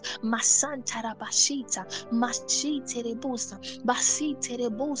Jesus. Masantarabashita, Mashiterebosa,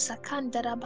 Basiterebosa,